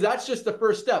 because that's just the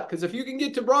first step. Because if you can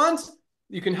get to bronze,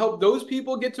 you can help those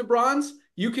people get to bronze.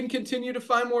 You can continue to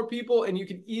find more people, and you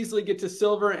can easily get to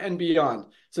silver and beyond.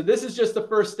 So this is just the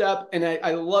first step. And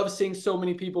I love seeing so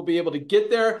many people be able to get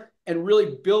there and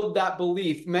really build that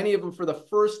belief, many of them for the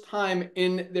first time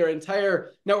in their entire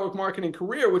network marketing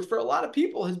career, which for a lot of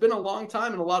people has been a long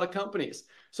time in a lot of companies.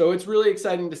 So it's really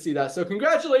exciting to see that. So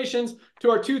congratulations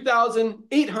to our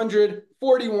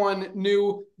 2,841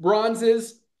 new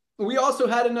bronzes. We also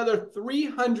had another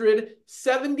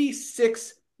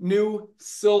 376 new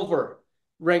silver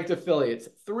ranked affiliates.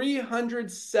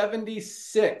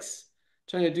 376.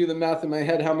 Trying to do the math in my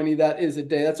head, how many that is a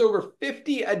day. That's over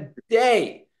 50 a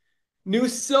day. New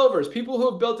silvers, people who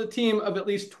have built a team of at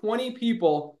least 20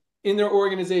 people in their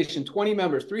organization, 20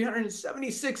 members,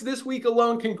 376 this week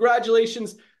alone.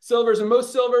 Congratulations, silvers. And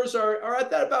most silvers are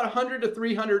at that about $100 to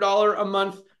 $300 a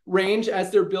month range as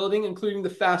they're building, including the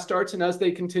fast starts and as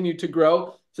they continue to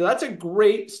grow. So that's a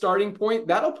great starting point.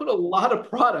 That'll put a lot of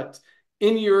product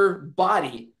in your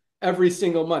body every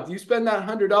single month. You spend that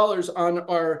 $100 on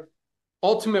our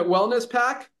Ultimate Wellness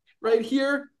Pack right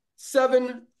here,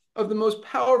 7 of the most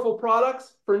powerful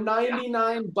products for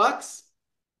 99 bucks.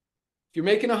 If you're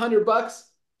making $100,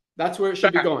 that's where it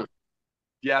should be going.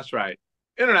 Yeah, that's right.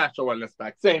 International Wellness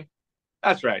Pack, same.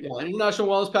 That's right. Yeah, International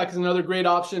Wellness Pack is another great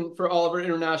option for all of our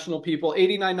international people.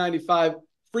 $89.95,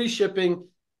 free shipping.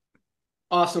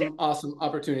 Awesome, awesome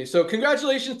opportunity. So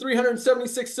congratulations,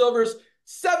 376 silvers,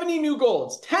 70 new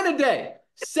golds, 10 a day,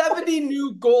 70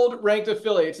 new gold ranked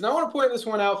affiliates. And I want to point this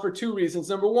one out for 2 reasons.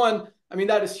 Number one, I mean,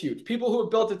 that is huge. People who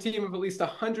have built a team of at least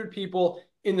 100 people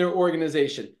in their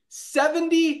organization.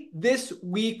 70 this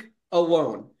week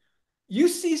alone. You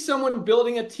see someone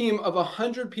building a team of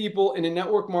 100 people in a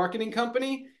network marketing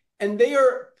company, and they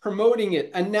are promoting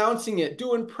it, announcing it,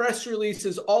 doing press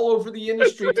releases all over the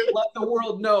industry to let the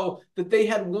world know that they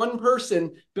had one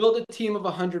person build a team of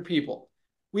 100 people.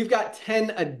 We've got 10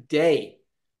 a day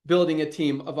building a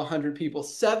team of 100 people,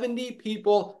 70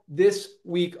 people this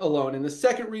week alone. And the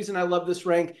second reason I love this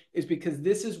rank is because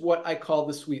this is what I call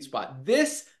the sweet spot.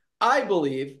 This, I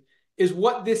believe, is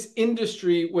what this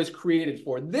industry was created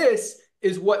for. This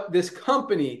is what this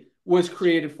company was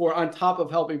created for, on top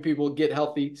of helping people get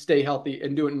healthy, stay healthy,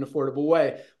 and do it in an affordable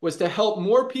way, was to help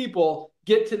more people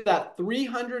get to that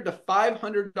 $300 to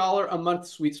 $500 a month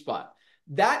sweet spot.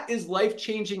 That is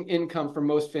life-changing income for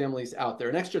most families out there.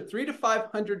 An extra $300 to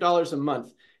 $500 a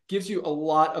month gives you a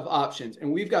lot of options.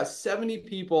 And we've got 70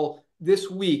 people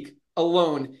this week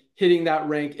alone hitting that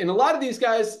rank. And a lot of these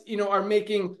guys, you know, are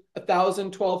making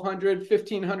 $1,000, $1,200,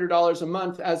 $1,500 a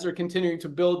month as they're continuing to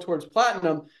build towards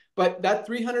platinum. But that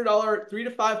 $300 to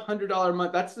 $500 a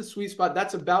month, that's the sweet spot.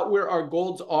 That's about where our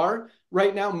golds are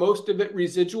right now. Most of it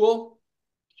residual.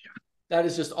 That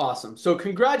is just awesome. So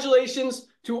congratulations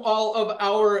to all of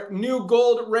our new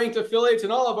gold ranked affiliates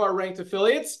and all of our ranked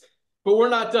affiliates. But we're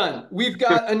not done. We've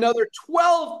got another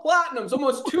 12 platinums,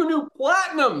 almost 2 new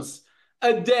platinums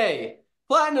a day.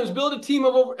 Platinums build a team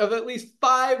of at least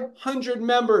 500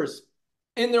 members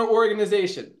in their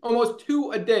organization, almost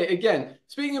 2 a day. Again,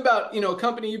 speaking about, you know, a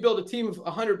company, you build a team of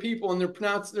 100 people and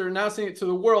they're announcing it to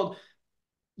the world.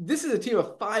 This is a team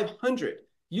of 500.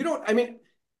 You don't, I mean,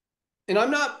 and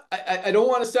I don't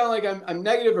want to sound like I'm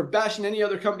negative or bashing any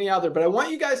other company out there, but I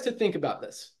want you guys to think about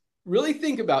this. Really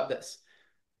think about this.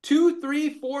 2,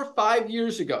 3, 4, 5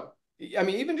 years ago, I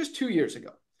mean, even just 2 years ago,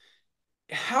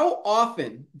 how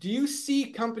often do you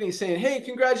see companies saying, hey,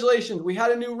 congratulations, we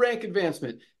had a new rank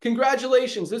advancement.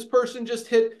 Congratulations, this person just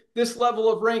hit this level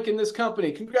of rank in this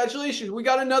company. Congratulations, we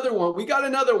got another one. We got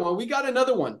another one. We got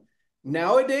another one.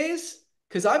 Nowadays,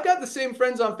 because I've got the same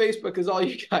friends on Facebook as all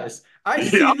you guys. I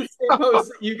see the same posts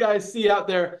that you guys see out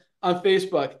there on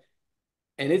Facebook,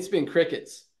 and it's been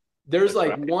crickets. There's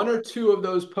like 1 or 2 of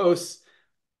those posts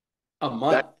a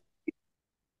month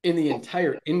in the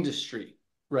entire industry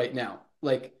right now.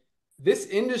 Like this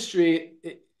industry,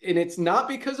 and it's not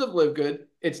because of LiveGood.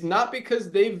 It's not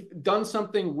because they've done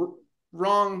something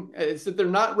wrong. It's that they're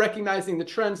not recognizing the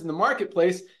trends in the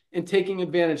marketplace and taking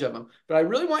advantage of them. But I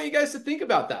really want you guys to think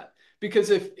about that.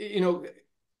 Because if, you know,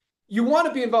 you want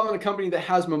to be involved in a company that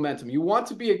has momentum. You want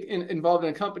to be involved in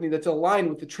a company that's aligned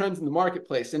with the trends in the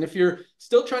marketplace. And if you're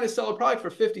still trying to sell a product for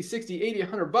 50, 60, 80,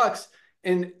 100 bucks,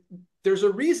 and there's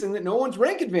a reason that no one's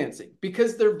rank advancing,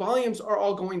 because their volumes are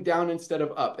all going down instead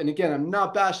of up. And again, I'm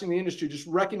not bashing the industry, just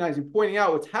recognizing, pointing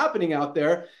out what's happening out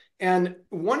there. And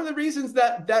one of the reasons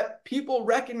that people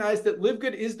recognize that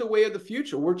LiveGood is the way of the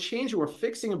future. We're changing, we're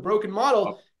fixing a broken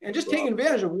model and just taking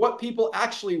advantage of what people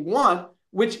actually want,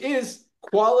 which is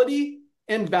quality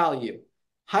and value.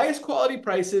 Highest quality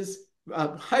prices,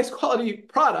 highest quality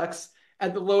products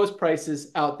at the lowest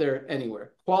prices out there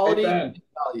anywhere. Quality and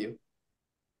value.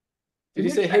 Did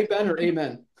you say hey, Ben, or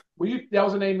amen? That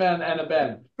was an amen and a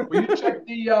Ben. Will you check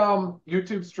the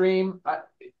YouTube stream?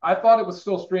 I thought it was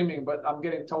still streaming, but I'm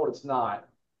getting told it's not.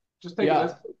 Just take a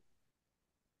listen.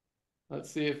 Let's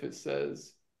see if it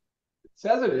says. It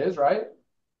says it is, right?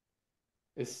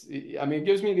 I mean, it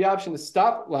gives me the option to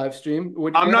stop live stream.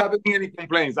 I'm not getting any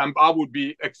complaints. I would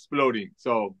be exploding.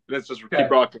 So let's just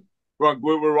keep rocking.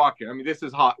 We're rocking. I mean, this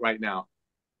is hot right now.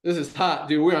 This is hot,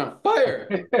 dude. We're on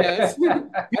fire. Yeah,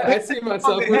 I see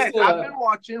myself. I've been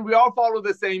watching. We all follow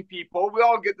the same people. We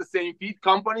all get the same feed.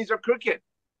 Companies are crooked.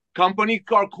 Companies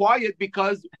are quiet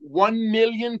because 1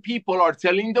 million people are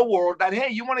telling the world that, hey,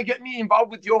 you want to get me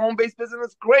involved with your home-based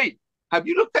business? Great. Have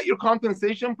you looked at your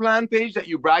compensation plan page that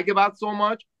you brag about so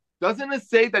much? Doesn't it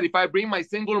say that if I bring my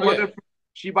single mother,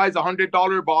 she buys a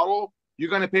 $100 bottle, you're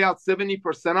going to pay out 70%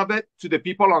 of it to the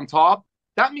people on top?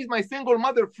 That means my single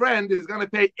mother friend is going to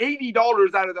pay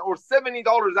 $80 out of or $70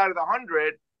 out of the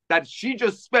 100 that she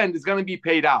just spent is going to be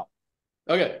paid out.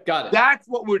 Okay, got it. That's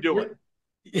what we're doing.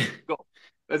 Go.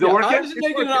 Is it working? I'm just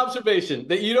making an observation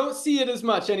that you don't see it as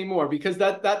much anymore because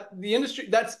that the industry,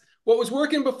 that's what was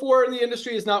working before in the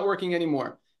industry is not working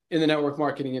anymore in the network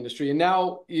marketing industry. And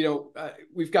now,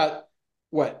 we've got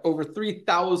over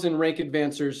 3,000 rank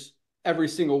advancers every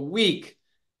single week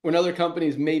when other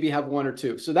companies maybe have one or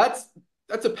two. So that's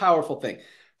a powerful thing.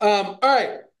 All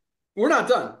right, we're not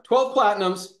done. 12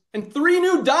 platinums and 3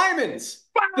 new diamonds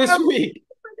this week.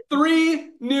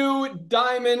 3 new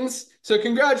diamonds. So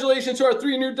congratulations to our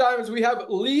 3 new diamonds. We have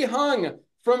Li Heng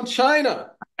from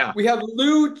China. Yeah. We have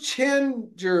Lu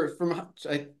Changer from,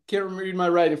 I can't read my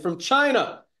writing, from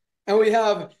China. And we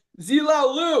have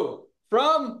Zilao Lu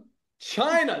from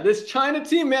China. This China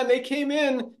team, man, they came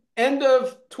in end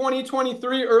of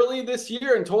 2023, early this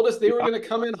year, and told us they were going to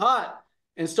come in hot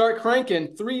and start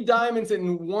cranking. 3 diamonds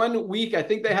in 1 week. I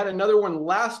think they had another one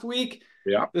last week.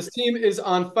 Yeah. This team is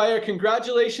on fire.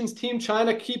 Congratulations, Team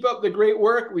China. Keep up the great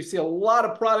work. We see a lot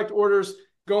of product orders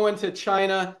going to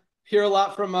China. Hear a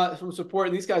lot from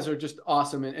support. These guys are just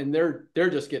awesome, and they're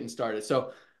just getting started.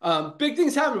 So big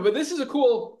things happen. But this is a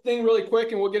cool thing really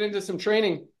quick, and we'll get into some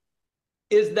training,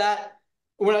 is that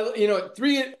when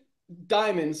 3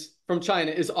 diamonds from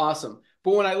China is awesome.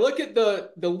 But when I look at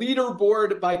the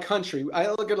leaderboard by country,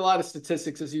 I look at a lot of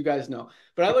statistics, as you guys know,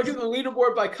 but I look at the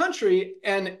leaderboard by country,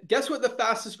 and guess what the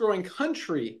fastest growing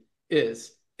country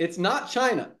is? It's not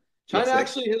China. China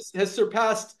actually has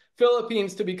surpassed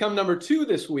Philippines to become number 2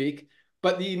 this week,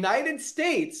 but the United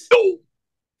States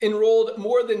enrolled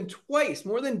more than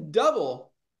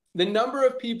double the number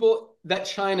of people that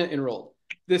China enrolled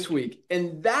this week.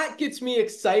 And that gets me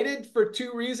excited for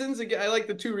 2 reasons. Again, I like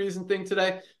the 2 reason thing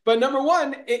today. But number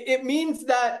 1, it means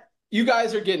that you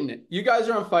guys are getting it. You guys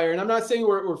are on fire. And I'm not saying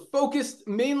we're focused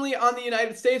mainly on the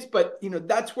United States, but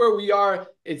that's where we are.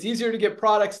 It's easier to get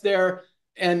products there.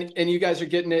 And you guys are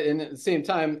getting it. And at the same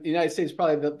time, the United States is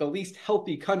probably the least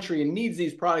healthy country and needs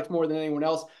these products more than anyone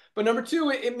else. But number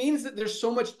 2, it means that there's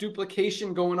so much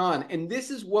duplication going on. And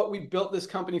this is what we built this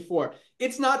company for.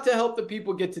 It's not to help the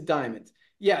people get to diamond.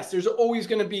 Yes, there's always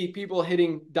going to be people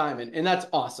hitting diamond, and that's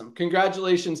awesome.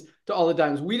 Congratulations to all the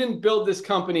diamonds. We didn't build this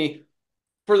company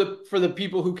for the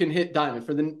people who can hit diamond,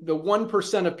 for the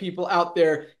 1% of people out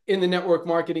there in the network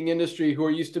marketing industry who are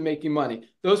used to making money.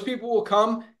 Those people will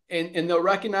come and they'll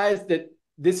recognize that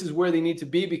this is where they need to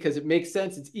be because it makes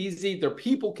sense. It's easy. Their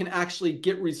people can actually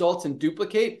get results and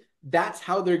duplicate. That's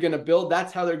how they're going to build.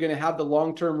 That's how they're going to have the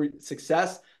long-term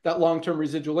success, that long-term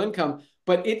residual income.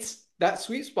 But it's that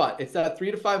sweet spot. It's that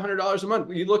 $300 to $500 a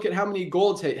month. You look at how many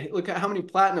golds hit, look at how many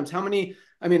platinums, how many,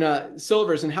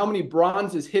 silvers, and how many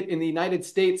bronzes hit in the United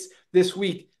States this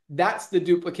week. That's the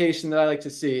duplication that I like to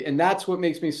see. And that's what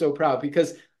makes me so proud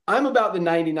because I'm about the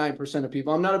 99% of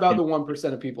people. I'm not about the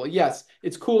 1% of people. Yes,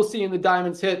 it's cool seeing the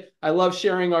diamonds hit. I love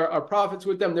sharing our profits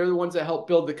with them. They're the ones that help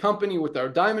build the company with our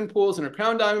diamond pools and our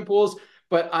crown diamond pools.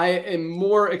 But I am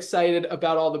more excited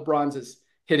about all the bronzes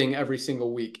hitting every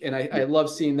single week. And I love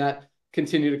seeing that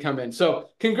continue to come in. So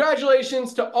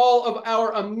congratulations to all of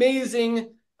our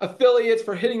amazing affiliates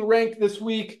for hitting rank this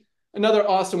week. Another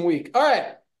awesome week. All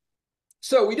right.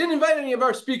 So we didn't invite any of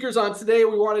our speakers on today.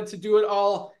 We wanted to do it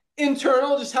all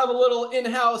internal, just have a little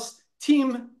in-house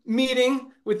team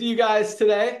meeting with you guys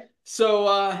today. So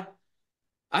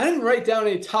I didn't write down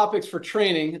any topics for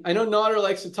training. I know Nader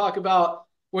likes to talk about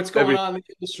what's going on in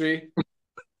the industry.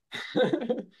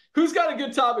 Who's got a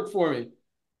good topic for me?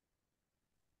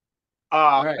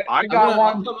 All right. I got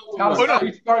one. Got to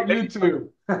restart YouTube.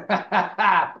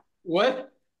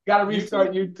 What? Got to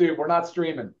restart YouTube. We're not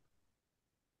streaming.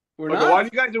 We're not? Why are you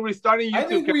guys are restarting YouTube? I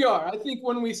think we are. I think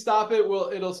when we stop it,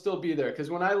 it'll still be there. Because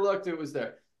when I looked, it was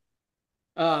there.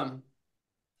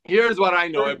 Here's what I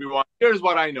know, everyone. Here's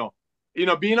what I know.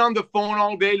 Being on the phone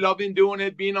all day, loving doing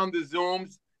it, being on the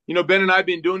Zooms. Ben and I have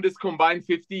been doing this combined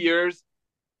 50 years.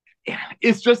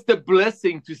 It's just a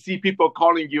blessing to see people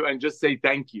calling you and just say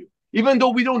thank you. Even though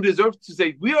we don't deserve to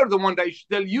say, we are the one that should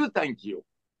tell you thank you.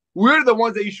 We're the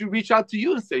ones that you should reach out to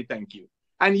you and say thank you.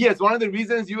 And yes, one of the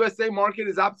reasons USA market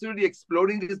is absolutely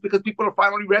exploding is because people are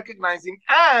finally recognizing,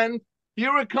 and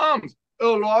here it comes. A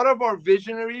lot of our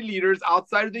visionary leaders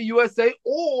outside of the USA,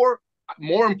 or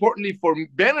more importantly for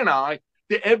Ben and I,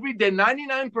 the everyday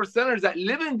 99%ers that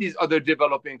live in these other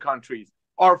developing countries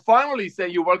are finally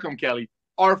saying, you're welcome, Kelly,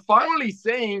 are finally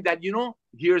saying that,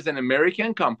 here's an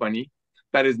American company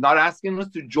that is not asking us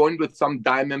to join with some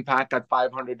diamond pack at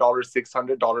 $500,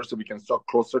 $600 so we can start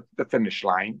closer to the finish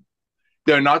line.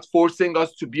 They're not forcing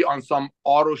us to be on some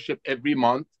auto ship every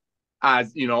month.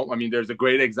 As there's a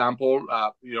great example.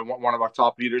 One of our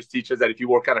top leaders teaches that if you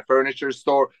work at a furniture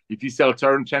store, if you sell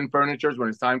 10 furnitures, when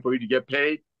it's time for you to get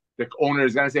paid, the owner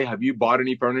is going to say, have you bought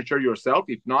any furniture yourself?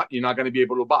 If not, you're not going to be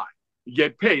able to buy. You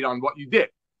get paid on what you did.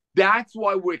 That's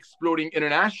why we're exploding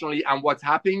internationally. And what's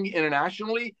happening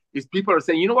internationally is people are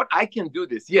saying, you know what, I can do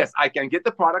this. Yes, I can get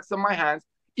the products in my hands,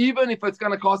 even if it's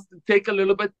going to take a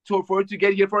little bit for it to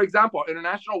get here. For example,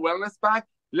 International Wellness Pack,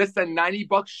 less than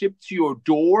 $90 shipped to your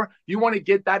door. You want to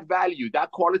get that value,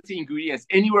 that quality ingredients.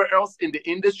 Anywhere else in the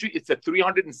industry, it's a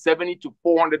 $370 to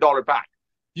 $400 pack.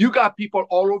 You got people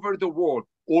all over the world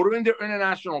ordering their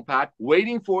international pack,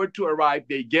 waiting for it to arrive.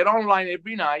 They get online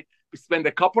every night, spend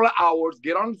a couple of hours,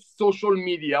 get on social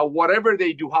media, whatever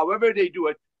they do, however they do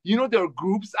it. There are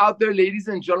groups out there, ladies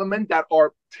and gentlemen, that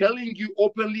are telling you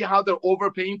openly how they're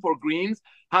overpaying for greens,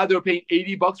 how they're paying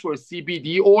 $80 for a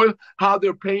CBD oil, how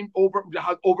they're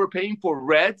overpaying for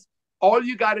reds. All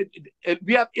you got to,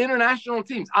 we have international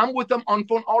teams. I'm with them on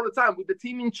phone all the time, with the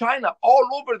team in China, all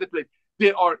over the place.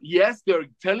 They're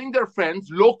telling their friends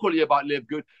locally about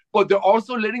LiveGood, but they're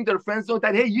also letting their friends know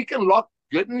that, hey, you can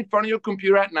get in front of your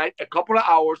computer at night, a couple of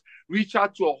hours, reach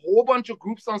out to a whole bunch of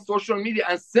groups on social media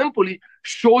and simply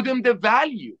show them the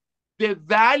value. The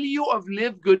value of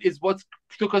LiveGood is what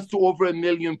took us to over 1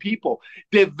 million people.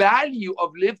 The value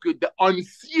of LiveGood, the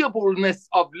unseeableness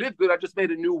of LiveGood, I just made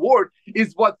a new word,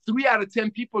 is what 3 out of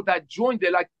 10 people that joined,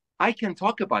 they're like, I can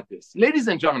talk about this. Ladies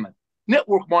and gentlemen,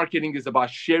 network marketing is about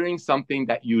sharing something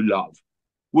that you love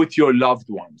with your loved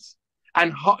ones.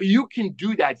 And how you can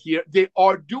do that here. They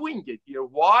are doing it here.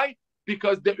 Why?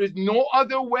 Because there is no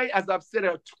other way, as I've said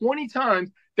 20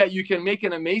 times, that you can make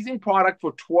an amazing product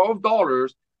for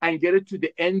 $12 and get it to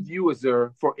the end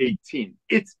user for $18.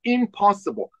 It's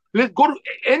impossible. Let's go to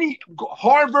any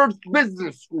Harvard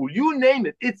Business School, you name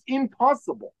it. It's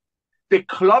impossible. The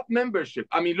club membership.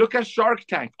 Look at Shark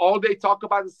Tank. All they talk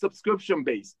about is subscription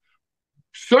base.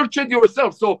 Search it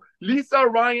yourself. So Lisa,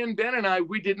 Ryan, Ben, and I,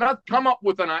 we did not come up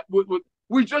with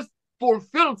we just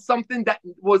fulfilled something that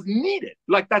was needed,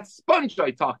 like that sponge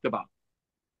I talked about.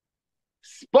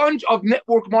 Sponge of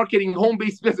network marketing,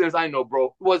 home-based business, I know,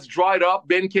 bro, was dried up.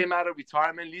 Ben came out of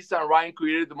retirement. Lisa and Ryan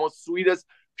created the most sweetest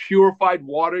purified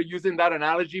water, using that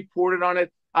analogy, poured it on it.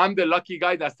 I'm the lucky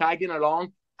guy that's tagging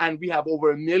along, and we have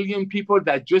over 1 million people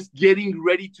that just getting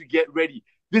ready to get ready.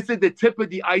 This is the tip of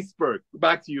the iceberg.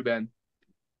 Back to you, Ben.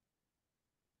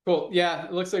 Cool. Yeah,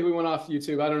 it looks like we went off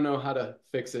YouTube. I don't know how to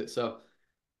fix it. So,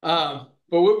 but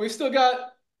we've still got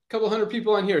a couple hundred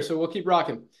people on here, so we'll keep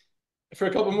rocking for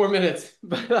a couple more minutes.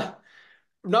 But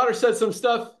Nader said some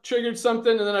stuff, triggered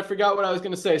something, and then I forgot what I was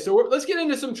going to say. So let's get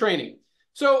into some training.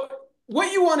 So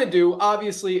what you want to do,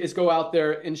 obviously, is go out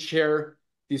there and share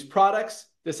these products,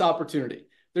 this opportunity.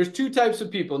 There's 2 types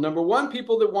of people. Number 1,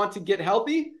 people that want to get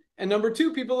healthy, and number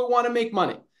 2, people that want to make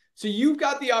money. So you've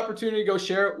got the opportunity to go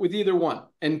share it with either one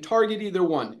and target either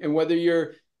one. And whether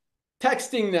you're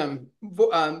texting them,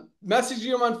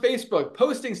 messaging them on Facebook,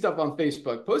 posting stuff on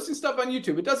Facebook, posting stuff on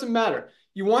YouTube, it doesn't matter.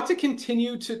 You want to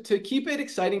continue to keep it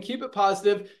exciting, keep it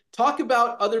positive, talk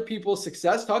about other people's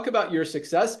success, talk about your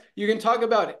success. You can talk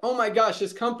about, oh my gosh,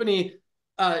 this company,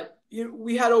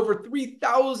 we had over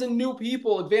 3,000 new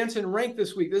people advance in rank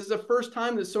this week. This is the first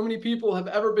time that so many people have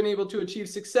ever been able to achieve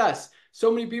success. So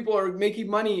many people are making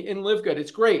money in LiveGood.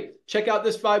 It's great. Check out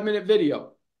this 5-minute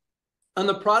video. On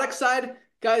the product side,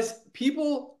 guys,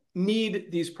 people need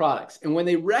these products. And when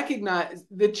they recognize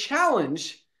the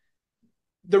challenge,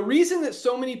 The reason that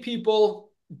so many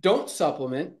people don't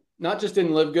supplement, not just in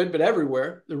LiveGood, but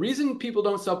everywhere, the reason people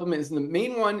don't supplement is the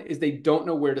main one is they don't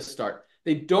know where to start.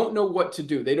 They don't know what to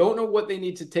do. They don't know what they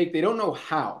need to take. They don't know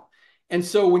how. And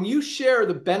so when you share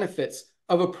the benefits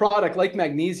of a product like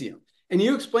magnesium and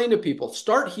you explain to people,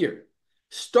 start here,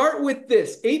 start with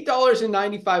this,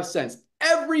 $8.95.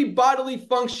 Every bodily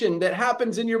function that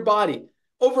happens in your body,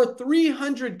 over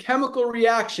 300 chemical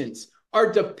reactions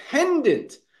are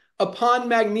dependent upon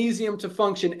magnesium to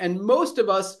function. And most of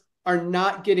us are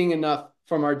not getting enough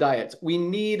from our diets. We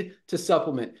need to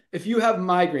supplement. If you have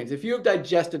migraines, if you have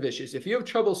digestive issues, if you have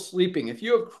trouble sleeping, if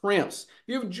you have cramps,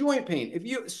 if you have joint pain, if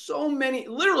you have so many,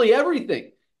 literally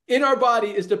everything in our body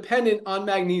is dependent on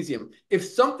magnesium. If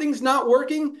something's not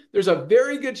working, there's a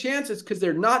very good chance it's because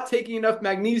they're not taking enough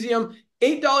magnesium.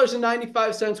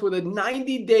 $8.95 with a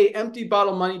 90-day empty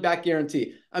bottle money back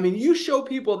guarantee. I mean, you show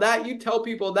people that, you tell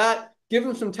people that, give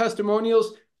them some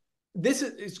testimonials. This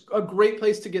is a great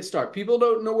place to get started. People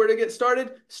don't know where to get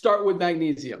started. Start with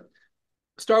magnesium.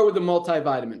 Start with the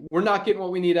multivitamin. We're not getting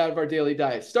what we need out of our daily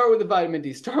diet. Start with the vitamin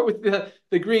D. Start with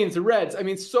the greens, the reds. I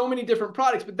mean, so many different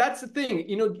products, but that's the thing.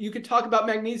 You know, you could talk about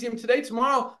magnesium today,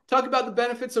 tomorrow, talk about the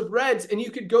benefits of reds, and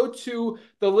you could go to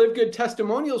the LiveGood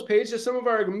testimonials page that some of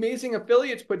our amazing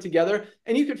affiliates put together,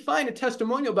 and you could find a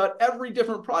testimonial about every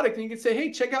different product, and you could say,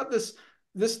 hey, check out this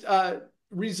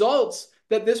results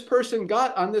that this person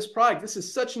got on this product. This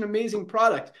is such an amazing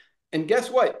product. And guess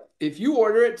what? If you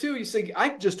order it too, you say,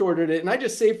 I just ordered it and I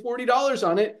just saved $40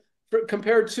 on it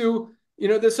compared to, you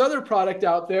know, this other product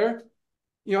out there.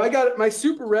 You know, I got my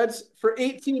Super Reds for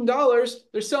 $18.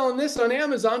 They're selling this on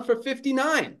Amazon for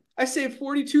 $59. I saved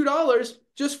 $42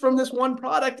 just from this one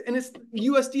product, and it's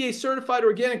USDA certified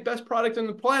organic, best product on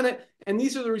the planet. And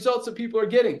these are the results that people are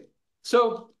getting.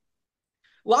 So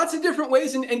lots of different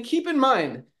ways. And keep in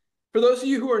mind, for those of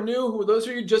you who are new, those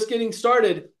of you just getting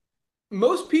started,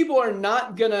 most people are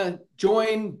not going to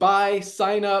join, buy,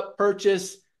 sign up,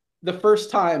 purchase the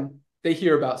first time they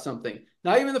hear about something.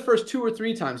 Not even the first 2 or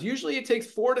 3 times. Usually it takes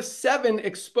 4 to 7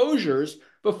 exposures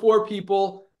before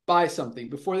people buy something,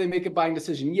 before they make a buying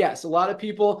decision. Yes, a lot of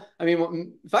people, I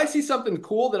mean, if I see something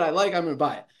cool that I like, I'm going to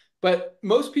buy it. But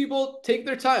most people take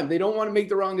their time. They don't want to make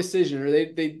the wrong decision, or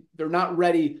they're not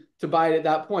ready to buy it at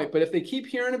that point. But if they keep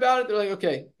hearing about it, they're like,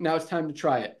 okay, now it's time to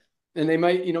try it. And they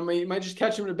might, you might just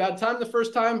catch them at a bad time the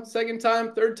first time, second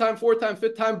time, third time, fourth time,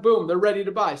 fifth time, boom, they're ready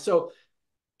to buy. So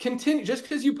continue. Just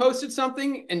because you posted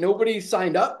something and nobody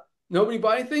signed up, nobody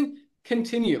bought anything,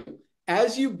 continue.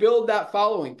 As you build that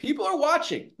following, people are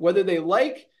watching, whether they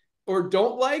like or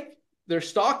don't like, they're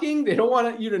stalking. They don't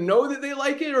want you to know that they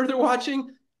like it or they're watching.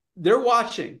 They're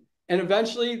watching, and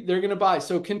eventually they're going to buy.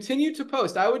 So continue to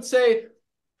post. I would say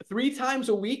 3 times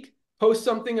a week, post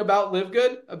something about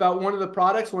LiveGood, about one of the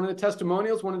products, one of the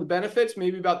testimonials, one of the benefits,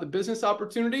 maybe about the business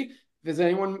opportunity. If there's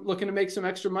anyone looking to make some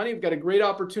extra money, we've got a great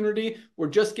opportunity. We're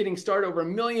just getting started, over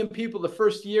 1 million people the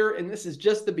first year, and this is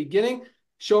just the beginning.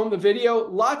 Show them the video.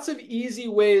 Lots of easy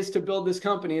ways to build this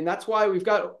company, and that's why we've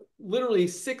got literally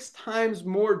 6 times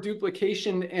more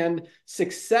duplication and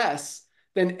success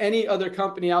than any other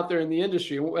company out there in the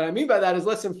industry. And what I mean by that is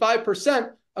less than 5%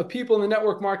 of people in the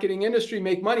network marketing industry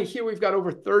make money. Here we've got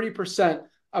over 30%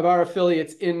 of our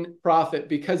affiliates in profit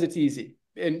because it's easy.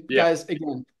 And guys,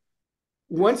 again,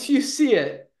 once you see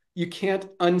it, you can't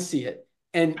unsee it.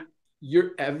 And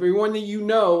everyone that you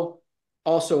know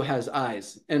also has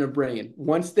eyes and a brain.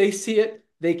 Once they see it,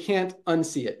 they can't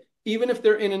unsee it. Even if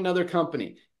they're in another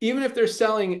company, even if they're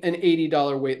selling an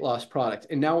 $80 weight loss product,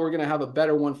 and now we're going to have a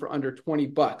better one for under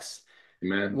 $20.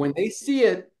 Man. When they see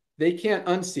it, they can't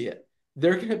unsee it.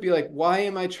 They're going to be like, why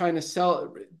am I trying to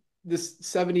sell this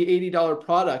 $70, $80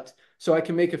 product so I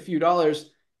can make a few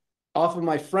dollars off of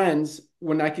my friends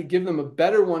when I could give them a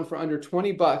better one for under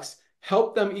 $20,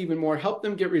 help them even more, help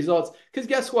them get results? Because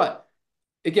guess what?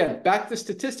 Again, back to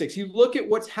statistics. You look at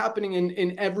what's happening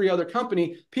in every other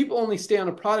company. People only stay on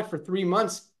a product for 3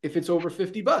 months if it's over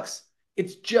 $50.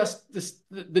 It's just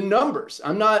the numbers.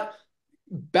 I'm not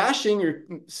bashing or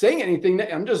saying anything.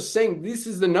 I'm just saying this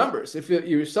is the numbers. If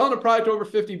you're selling a product over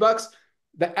 $50,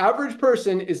 the average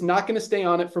person is not going to stay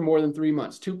on it for more than 3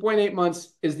 months. 2.8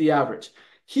 months is the average.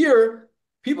 Here,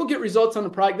 people get results on the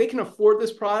product. They can afford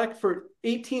this product for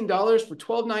 $18, for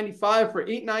 $12.95, for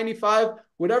 $8.95,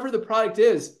 whatever the product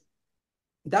is.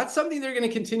 That's something they're going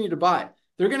to continue to buy.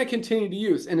 They're going to continue to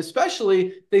use. And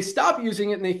especially they stop using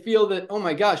it and they feel that, oh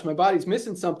my gosh, my body's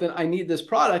missing something. I need this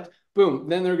product. Boom.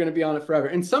 Then they're going to be on it forever.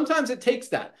 And sometimes it takes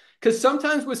that, because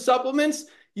sometimes with supplements,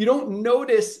 you don't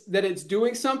notice that it's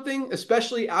doing something,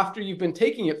 especially after you've been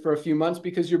taking it for a few months,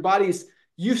 because your body's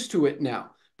used to it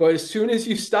now. But as soon as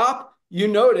you stop, you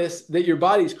notice that your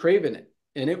body's craving it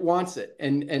and it wants it,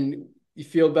 and you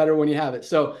feel better when you have it.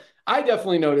 So I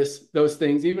definitely notice those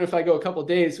things, even if I go a couple of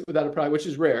days without a product, which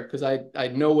is rare because I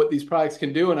know what these products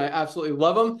can do and I absolutely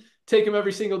love them. Take them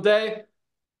every single day.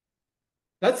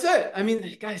 That's it. I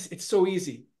mean, guys, it's so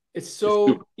easy. It's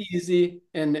so easy.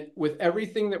 And with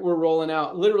everything that we're rolling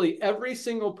out, literally every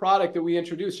single product that we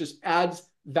introduce just adds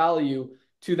value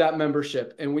to that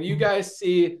membership. And when you guys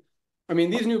see, I mean,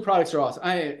 these new products are awesome.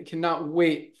 I cannot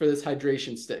wait for this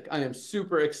hydration stick. I am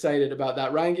super excited about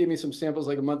that. Ryan gave me some samples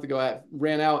like a month ago. I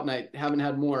ran out and I haven't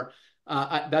had more.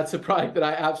 That's a product that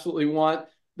I absolutely want.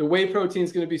 The whey protein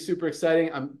is going to be super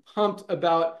exciting. I'm pumped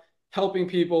about helping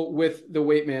people with the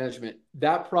weight management.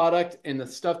 That product and the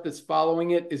stuff that's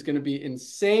following it is going to be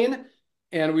insane.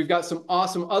 And we've got some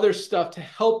awesome other stuff to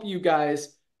help you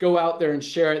guys go out there and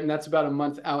share it. And that's about a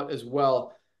month out as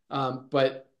well.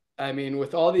 But I mean,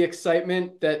 with all the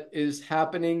excitement that is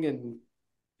happening, and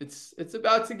it's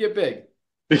about to get big.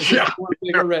 Yeah.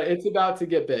 It's about to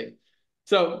get big.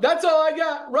 So that's all I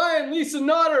got. Ryan, Lisa,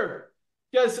 Nodder.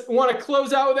 You guys want to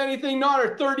close out with anything?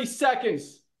 Nodder, 30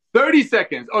 seconds. 30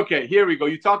 seconds. Okay, here we go.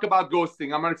 You talk about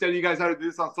ghosting. I'm going to tell you guys how to do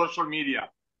this on social media.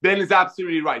 Ben is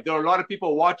absolutely right. There are a lot of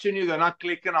people watching you. They're not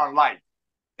clicking on like,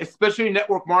 especially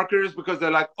network marketers, because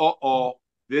they're like, uh-oh,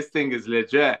 this thing is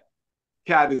legit.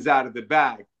 Cat is out of the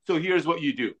bag. So here's what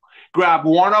you do. Grab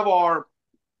one of our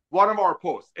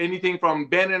posts. Anything from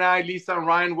Ben and I, Lisa and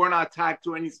Ryan, we're not tagged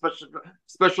to any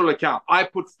special account. I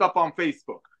put stuff on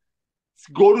Facebook.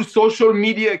 Go to social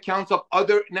media accounts of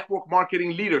other network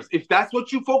marketing leaders. If that's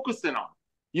what you're focusing on.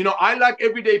 You know, I like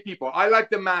everyday people. I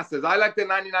like the masses. I like the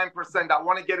 99% that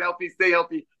want to get healthy, stay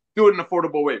healthy, do it in an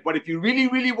affordable way. But if you really,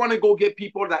 really want to go get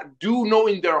people that do know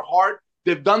in their heart,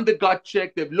 they've done the gut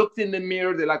check, they've looked in the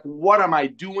mirror, they're like, what am I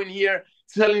doing here?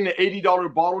 Selling an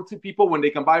 $80 bottle to people when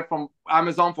they can buy it from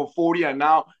Amazon for $40 and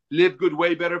now LiveGood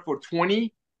way better for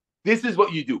 $20. This is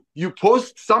what you do. You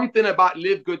post something about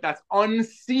LiveGood that's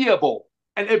unseeable.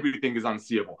 And everything is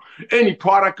unseeable. Any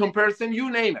product comparison, you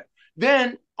name it.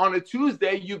 Then on a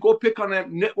Tuesday, you go pick on a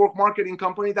network marketing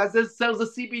company that sells a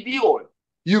CBD oil.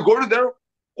 You go to their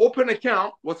open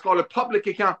account, what's called a public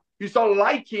account. You start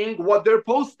liking what they're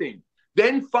posting.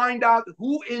 Then find out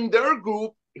who in their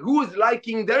group, who is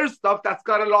liking their stuff that's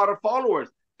got a lot of followers.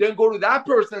 Then go to that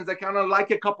person's account and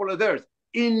like a couple of theirs.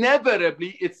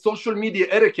 Inevitably, it's social media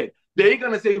etiquette. They're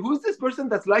going to say, who's this person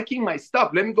that's liking my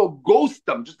stuff? Let me go ghost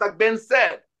them, just like Ben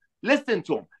said. Listen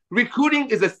to them. Recruiting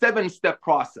is a 7-step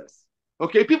process.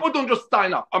 Okay, people don't just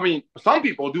sign up. I mean, some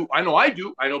people do. I know I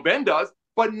do. I know Ben does.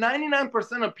 But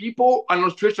 99% of people, I know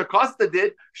Trisha Costa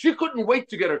did, she couldn't wait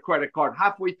to get her credit card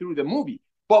halfway through the movie.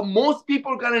 But most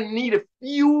people are going to need a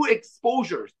few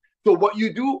exposures. So what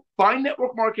you do, find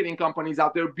network marketing companies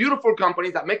out there, beautiful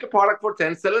companies that make a product for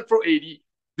 10, sell it for 80.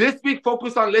 This week,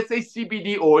 focus on, let's say,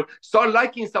 CBD oil. Start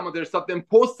liking some of their stuff. Then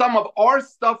post some of our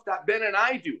stuff that Ben and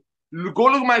I do. Go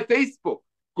look at my Facebook.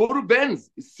 Go to Ben's.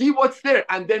 See what's there.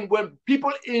 And then when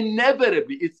people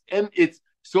inevitably, it's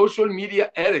social media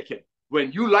etiquette.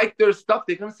 When you like their stuff,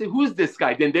 they're going to say, who's this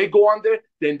guy? Then they go on there.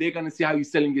 Then they're going to see how you're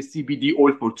selling a CBD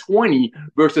oil for 20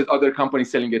 versus other companies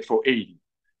selling it for 80.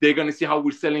 They're going to see how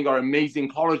we're selling our amazing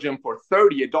collagen for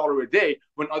 $30 a day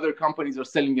when other companies are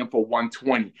selling them for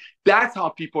 $120. That's how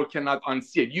people cannot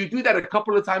unsee it. You do that a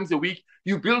couple of times a week.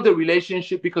 You build a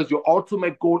relationship because your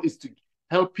ultimate goal is to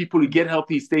help people to get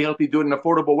healthy, stay healthy, do it in an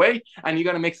affordable way, and you're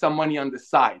going to make some money on the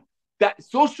side. That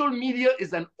social media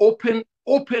is an open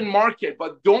market,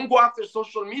 but don't go after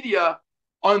social media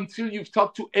until you've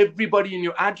talked to everybody in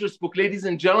your address book. Ladies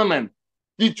and gentlemen,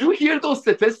 did you hear those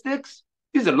statistics?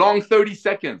 These are long 30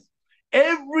 seconds.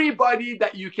 Everybody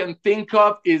that you can think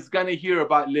of is going to hear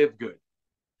about LiveGood.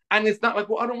 And it's not like,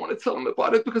 well, I don't want to tell them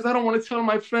about it because I don't want to tell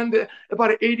my friend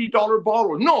about an $80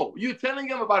 bottle. No, you're telling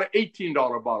them about an $18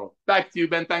 bottle. Back to you,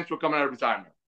 Ben. Thanks for coming out of retirement.